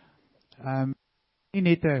 Nie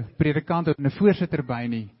net 'n predikant of 'n voorsitter by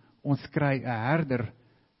nie, ons kry 'n herder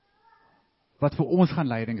wat vir ons gaan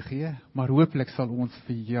leiding gee, maar hopelik sal ons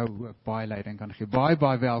vir jou ook baie leiding kan gee. Baie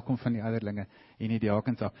welkom van die ouderlinge en die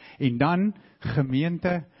diakens af. En dan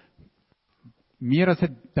gemeente, meer as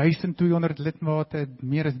 1200 lidmate,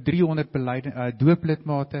 meer as 300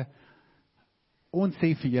 dooplidmate. Ons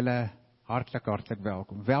sê vir julle hartlik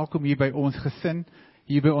welkom. Welkom hier by ons gesin,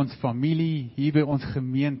 hier by ons familie, hier by ons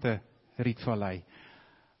gemeente Rietvallei.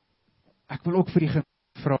 Ek wil ook vir die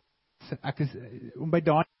gemeente vra, om by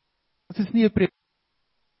daar, ons is nie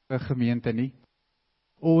 'n gemeente nie.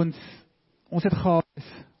 Ons het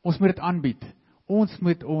gawes, ons moet dit aanbied. Ons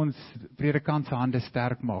moet ons predikant se hande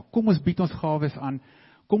sterk maak. Kom ons bied ons gawes aan.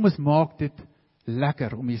 Kom ons maak dit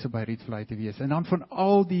lekker om hier by Rietvallei te wees. En dan van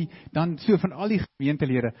al die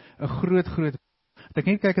gemeentelede 'n groot. Ek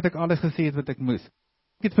net kyk het ek alles gesê het wat ek moes.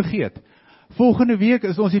 Ek het vergeet. Volgende week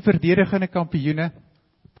is ons die verdedigende kampioene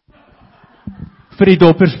vir die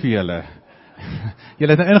doppers vir julle.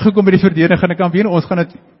 Julle het nou ingekom by die verdedigende kampioene. Ons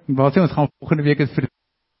gaan volgende week is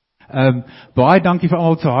baie dankie vir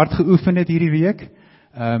almal wat so hard geoefen het hierdie week.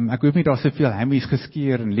 Ek hoop nie daar soveel hammies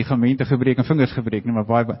geskeur en ligamente gebreek en vingers gebreek nie, maar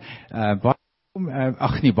baie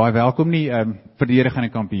welkom nie, verdedigende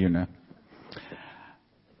kampioene.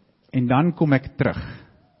 En dan kom ek terug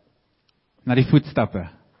na die voetstappe.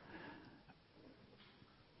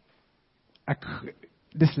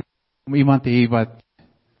 Dis om iemand te hê wat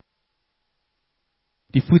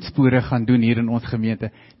die voetspore gaan doen hier in ons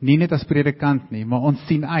gemeente. Nie net as predikant nie, maar ons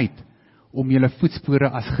sien uit om julle voetspore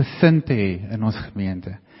as gesin te hê in ons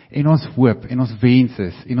gemeente. En ons hoop, en ons wens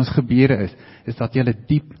is, en ons gebede is dat julle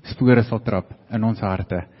diep spore sal trap in ons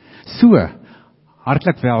harte. So,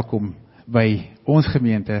 hartlik welkom by ons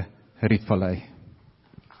gemeente Rietvallei.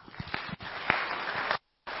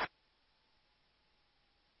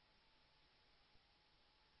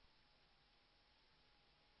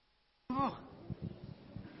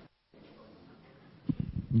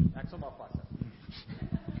 Ek sal maar pas.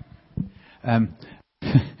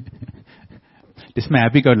 Dis my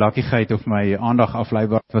happy-go-luckyheid of my aandag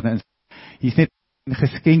afleibaar wat in. Hier's net 'n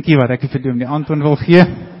geskenkie wat ek vir die Anton wil gee.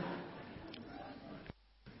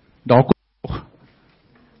 Daar kom nog.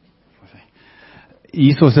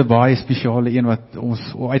 Hier is 'n baie spesiale een wat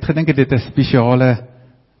ons uitgedink het, dit is 'n spesiale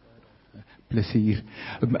plesier.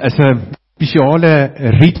 Is 'n spesiale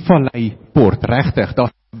Rietvallei port, regtig.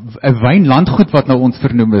 Daar's 'n wynlandgoed wat nou ons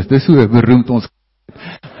vernoem is. Dis hoe beroemd ons.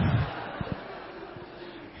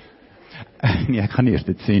 Nee, ek gaan nie eers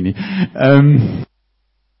dit sê nie.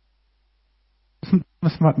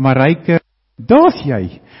 Mareike, daar's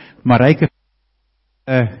jy. Mareike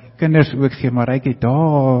kinders ook gee, Mareike,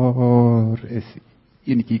 daar is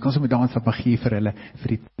enetjie, kom sommer dans wat gee vir hulle,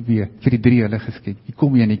 vir die 3 hulle geskenk. Hier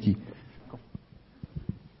kom enetjie.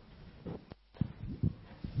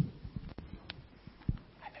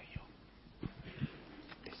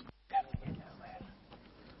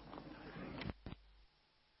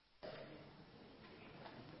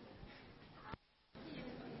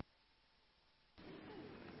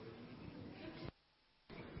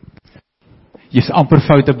 Jy's amper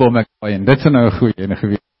foute bom ek en dit sou nou 'n goeie ene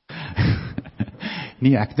gewees.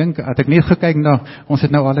 Nee, ek dink, het ek net gekyk na, ons het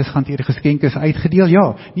nou alles gehanteer, geskenke is uitgedeel,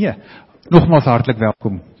 ja, nee, nogmaals hartlik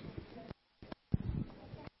welkom.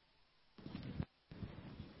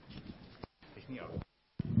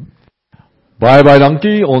 Baie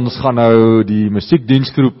dankie, ons gaan nou die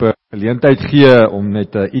musiekdiensgroep geleentheid gee om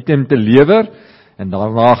net 'n item te lewer, en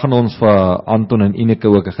daarna gaan ons vir Anton en Ineke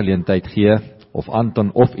ook 'n geleentheid gee, of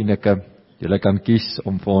Anton of Ineke, julle kan kies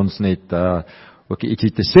om vir ons net ook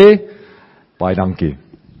ietsie te sê. Baie dankie.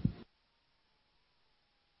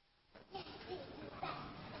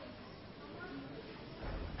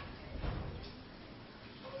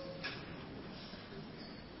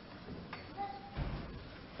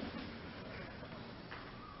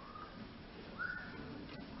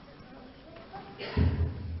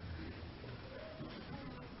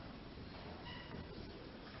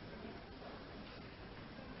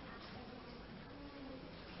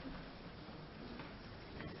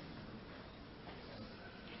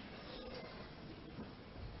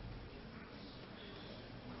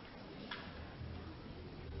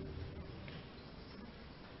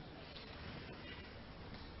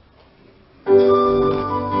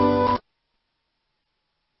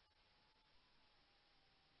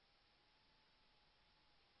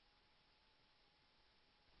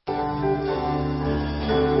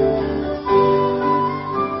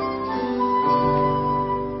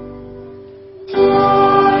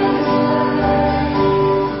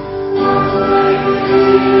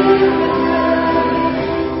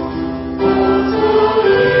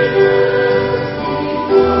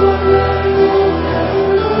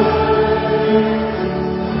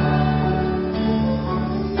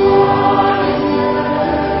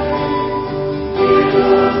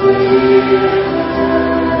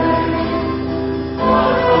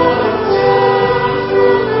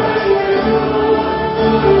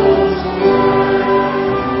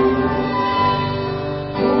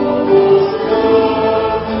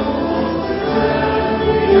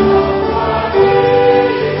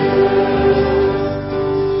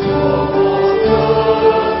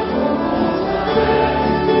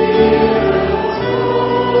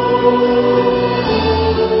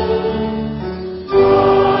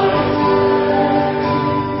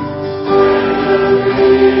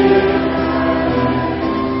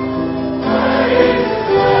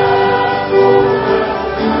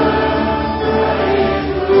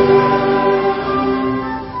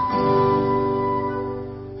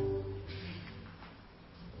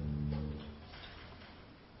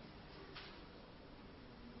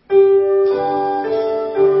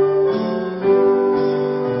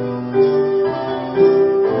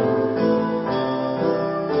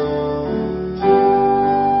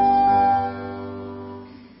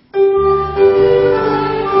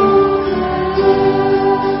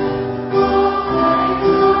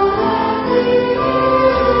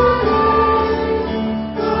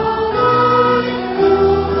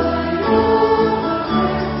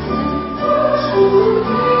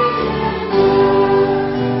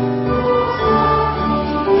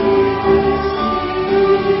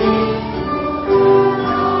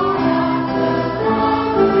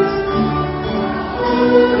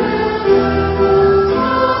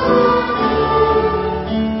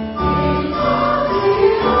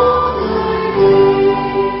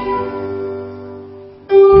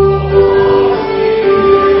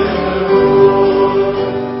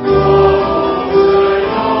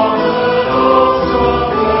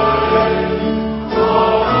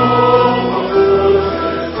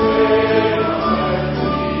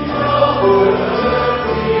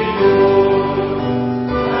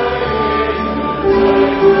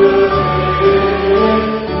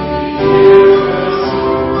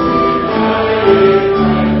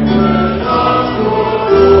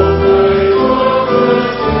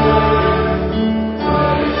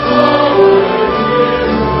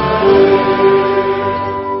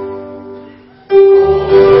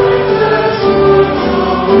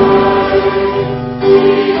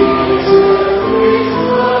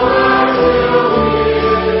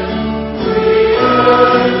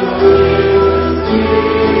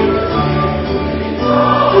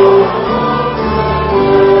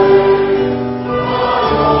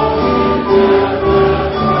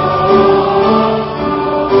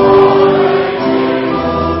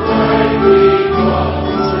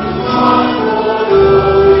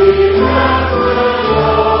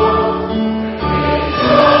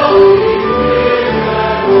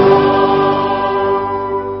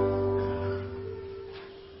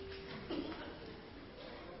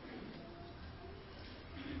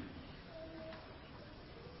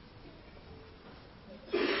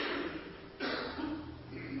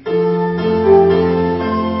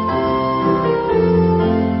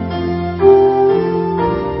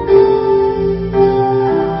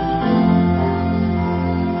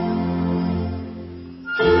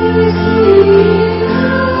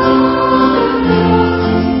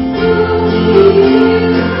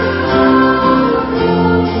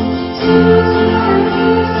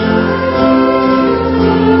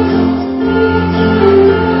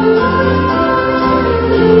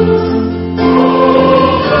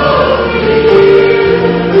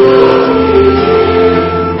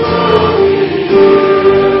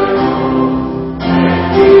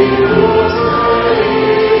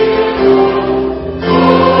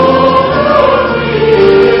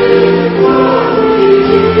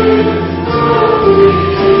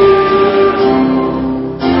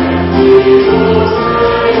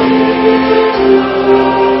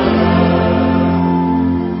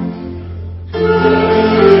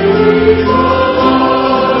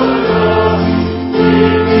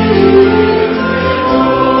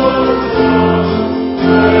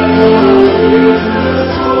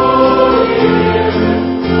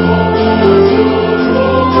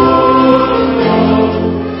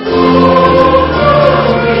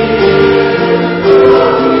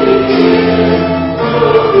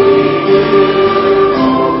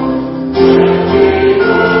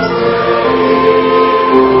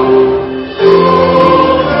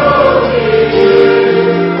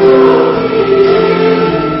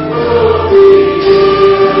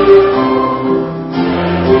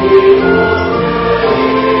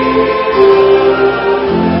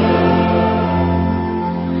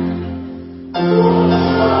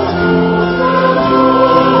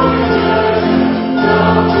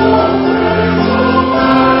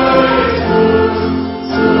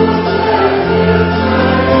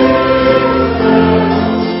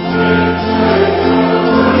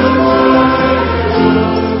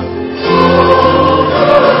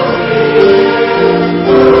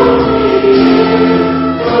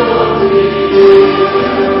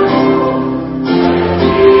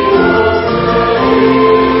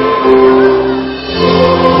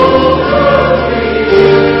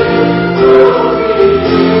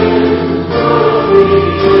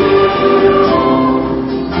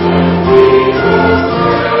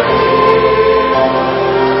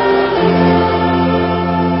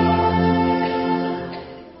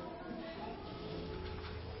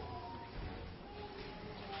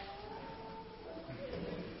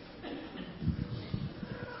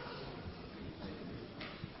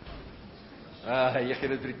 Jy gee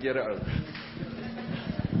dit verkeerde ou.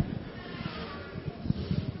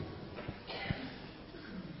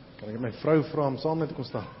 Kan ek my vrou vra om saam met te kom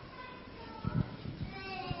staan?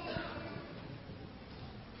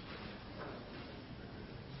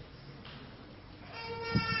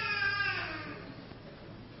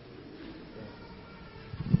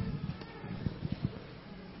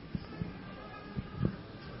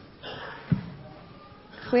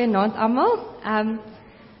 Goeienaand almal.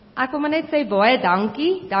 Ek wil maar net sê baie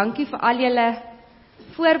dankie. Dankie vir al julle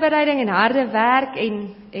voorbereiding en harde werk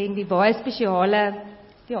en die baie spesiale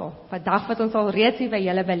vandag wat ons al reeds hier by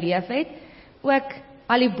julle beleef het. Ook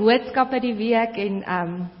al die boodskappe die week en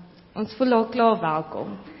ons voel al klaar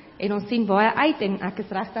welkom. En ons sien baie uit en ek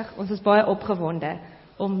is regtig, ons is baie opgewonde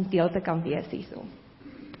om deel te kan wees hierso.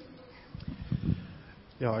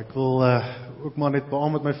 Ja, ek wil ook maar net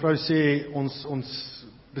beamoen met my vrou sê, ons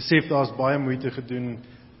besef daar is baie moeite gedoen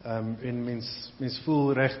en mens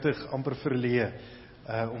voel regtig amper verleë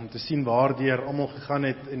om te sien waardeur almal gegaan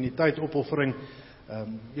het in die tydopoffering.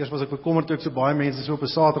 Eers was ek bekommerd toe ek so baie mense so op 'n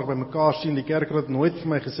Saterdag by mekaar sien. Die kerk het nooit vir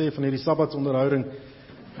my gesê van hierdie Sabbatsonderhouding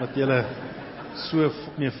wat julle so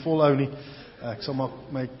mee volhou nie. Ek sal maar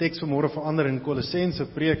my teks vanmôre verander in Kolossense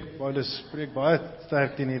preek. Paulus preek baie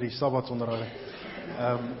sterk teen hierdie Sabbatsonderhouding.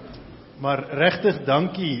 Maar regtig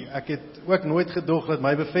dankie. Ek het ook nooit gedog dat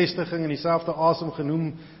my bevestiging in dieselfde asem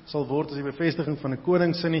genoem sal word as die bevestiging van 'n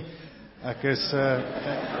koning se nie. Ek is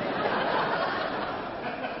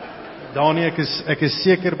Dani, ek is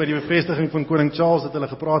seker by die bevestiging van koning Charles het hulle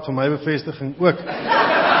gepraat van my bevestiging ook.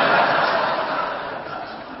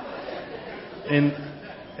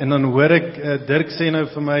 En dan hoor ek Dirk sê nou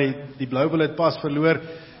vir my die Bloubil het pas verloor.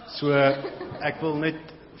 So ek wil net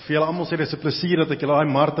vir julle almal sê dis 'n plesier dat ek julle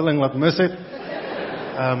daai marteling laat mis het.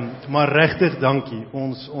 Maar regtig dankie.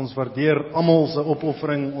 Ons waardeer almal se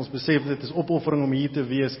opoffering. Ons besef dit is opoffering om hier te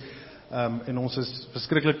wees. En ons is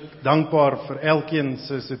verskriklik dankbaar vir elkeen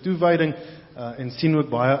se toewyding en sien ook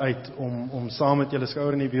baie uit om saam met julle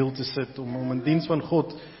skouer in die wiel te sit, om in diens van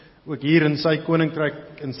God ook hier in sy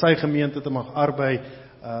koninkryk, in sy gemeente te mag arbei,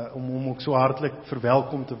 om ook so hartlik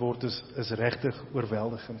verwelkom te word is regtig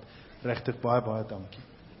oorweldigend. Regtig baie dankie.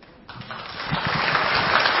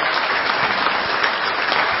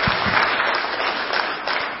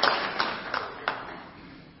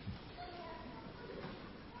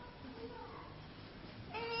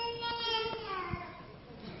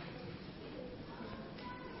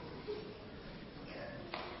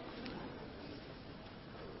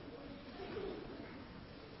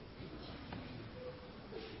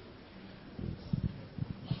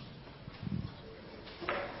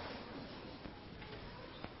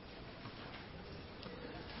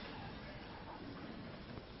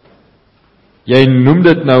 Jy noem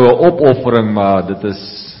dit nou 'n opoffering, maar dit is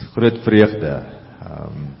groot vreugde.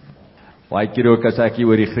 Baie keer ook as ek hier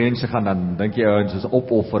oor die grense gaan, dan dink jy ouens is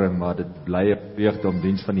opoffering, maar dit bly 'n vreugde om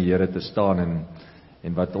diens van die Here te staan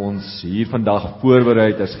en wat ons hier vandag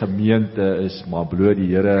voorberei as gemeente is maar bloot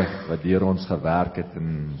die Here wat deur ons gewerk het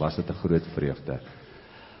en was dit 'n groot vreugde.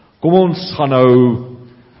 Kom ons gaan nou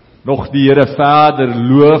nog die Here verder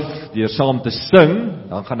loof deur saam te sing,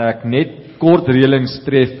 dan gaan ek net kort reëlings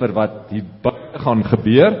tref vir wat hier gaan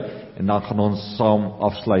gebeur en dan gaan ons saam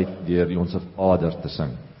afsluit deur die Onse Vader te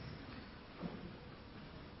sing.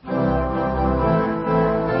 Oh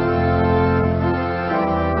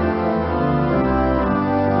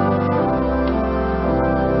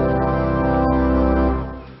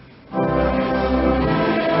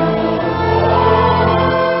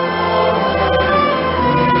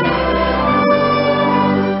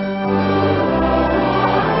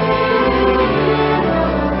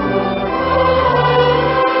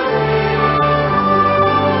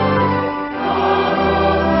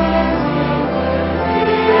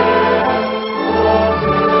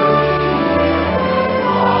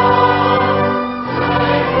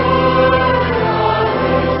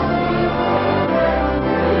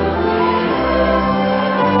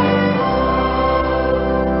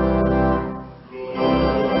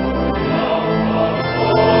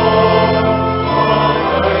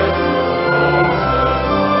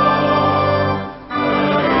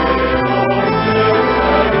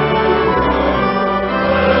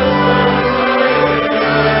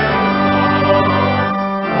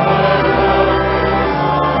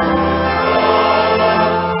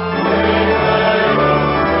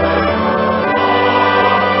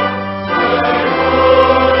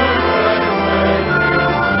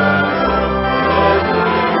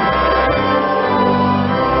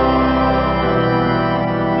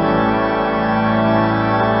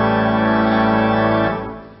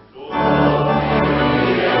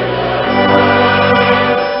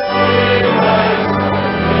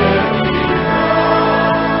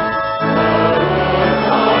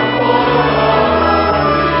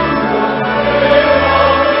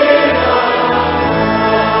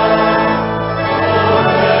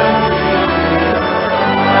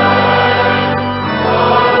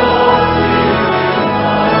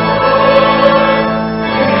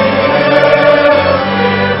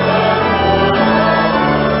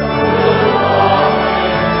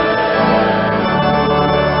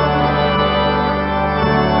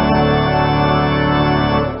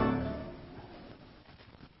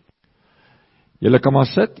Julle kan maar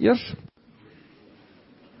sit eers.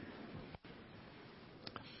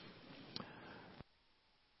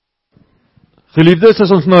 Geliefdes,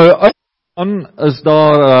 as ons nou uitgaan, is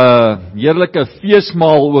daar 'n heerlike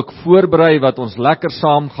feesmaal ook voorberei wat ons lekker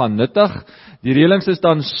saam gaan nuttig. Die reëlings is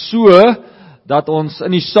dan so dat ons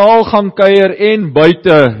in die saal gaan kuier en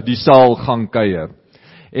buite die saal gaan kuier.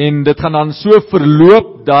 En dit gaan dan so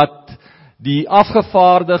verloop dat die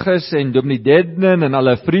afgevaardiges en Dominee Dedden en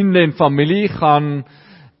alle vriende en familie gaan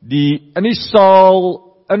in die saal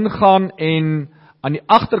ingaan en aan die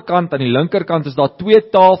agterkant, aan die linkerkant is daar 2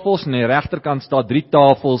 tafels en aan die regterkant staan 3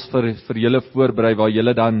 tafels vir julle voorberei waar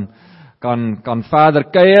julle dan kan verder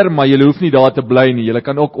kuier, maar julle hoef nie daar te bly nie. Julle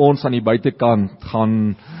kan ook ons aan die buitekant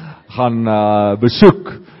gaan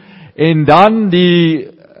besoek. En dan die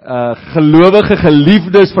gelowige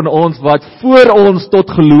geliefdes van ons wat voor ons tot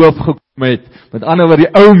geloof gekom het, met ander woorde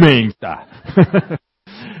die ou mense.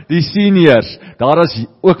 Die seniors, daar is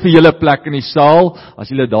ook vir julle plek in die saal as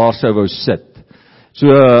julle daar sou wou sit. So,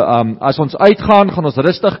 as ons uitgaan, gaan ons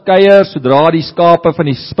rustig kuier, sodra die skape van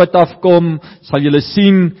die spit afkom, sal julle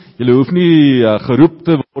sien, julle hoef nie geroep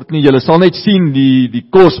te word nie, julle sal net sien, die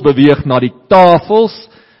kos beweeg na die tafels,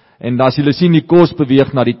 en as julle sien die kos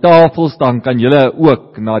beweeg na die tafels, dan kan julle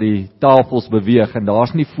ook na die tafels beweeg, en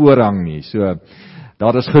daar's nie voorrang nie, so,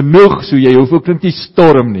 daar is genoeg, so jy hoef ook nie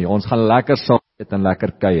storm nie, ons gaan lekker saam eet en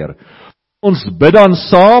lekker kuier. Ons bid dan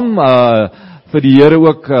saam, vir die Here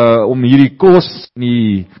ook om hierdie kos en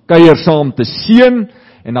die kuier saam te seën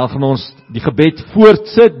en dan gaan ons die gebed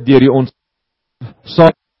voortsit deur die ons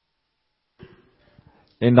saam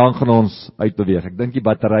en dan gaan ons uitbeweeg. Ek dink die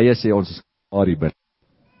batterye sê ons is klaar hier binne.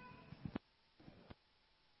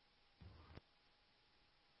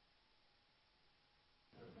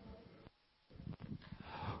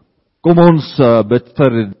 Kom ons bid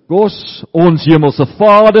vir kos. Ons hemelse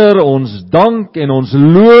Vader, ons dank en ons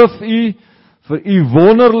loof U vir U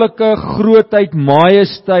wonderlike grootheid,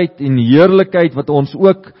 majesteit en heerlikheid wat ons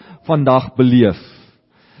ook vandag beleef.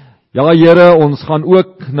 Ja Here, ons gaan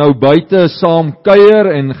ook nou buite saam kuier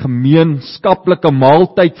en gemeenskaplike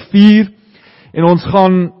maaltyd vier en ons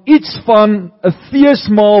gaan iets van 'n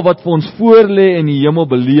feesmaal wat vir ons voorlê in die hemel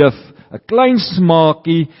beleef, 'n klein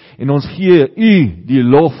smaakie en ons gee U die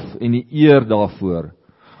lof en die eer daarvoor.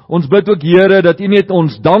 Ons bid ook Here dat U net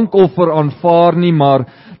ons dankoffer aanvaar nie, maar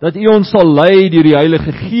dat U ons sal lei deur die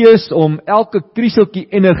Heilige Gees om elke krieseltjie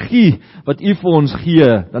energie wat U vir ons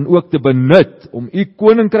gee, dan ook te benut om U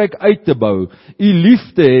koninkryk uit te bou, U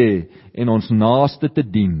lief te hê en ons naaste te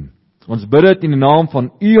dien. Ons bid dit in die naam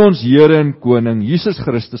van U ons Here en Koning Jesus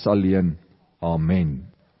Christus alleen. Amen.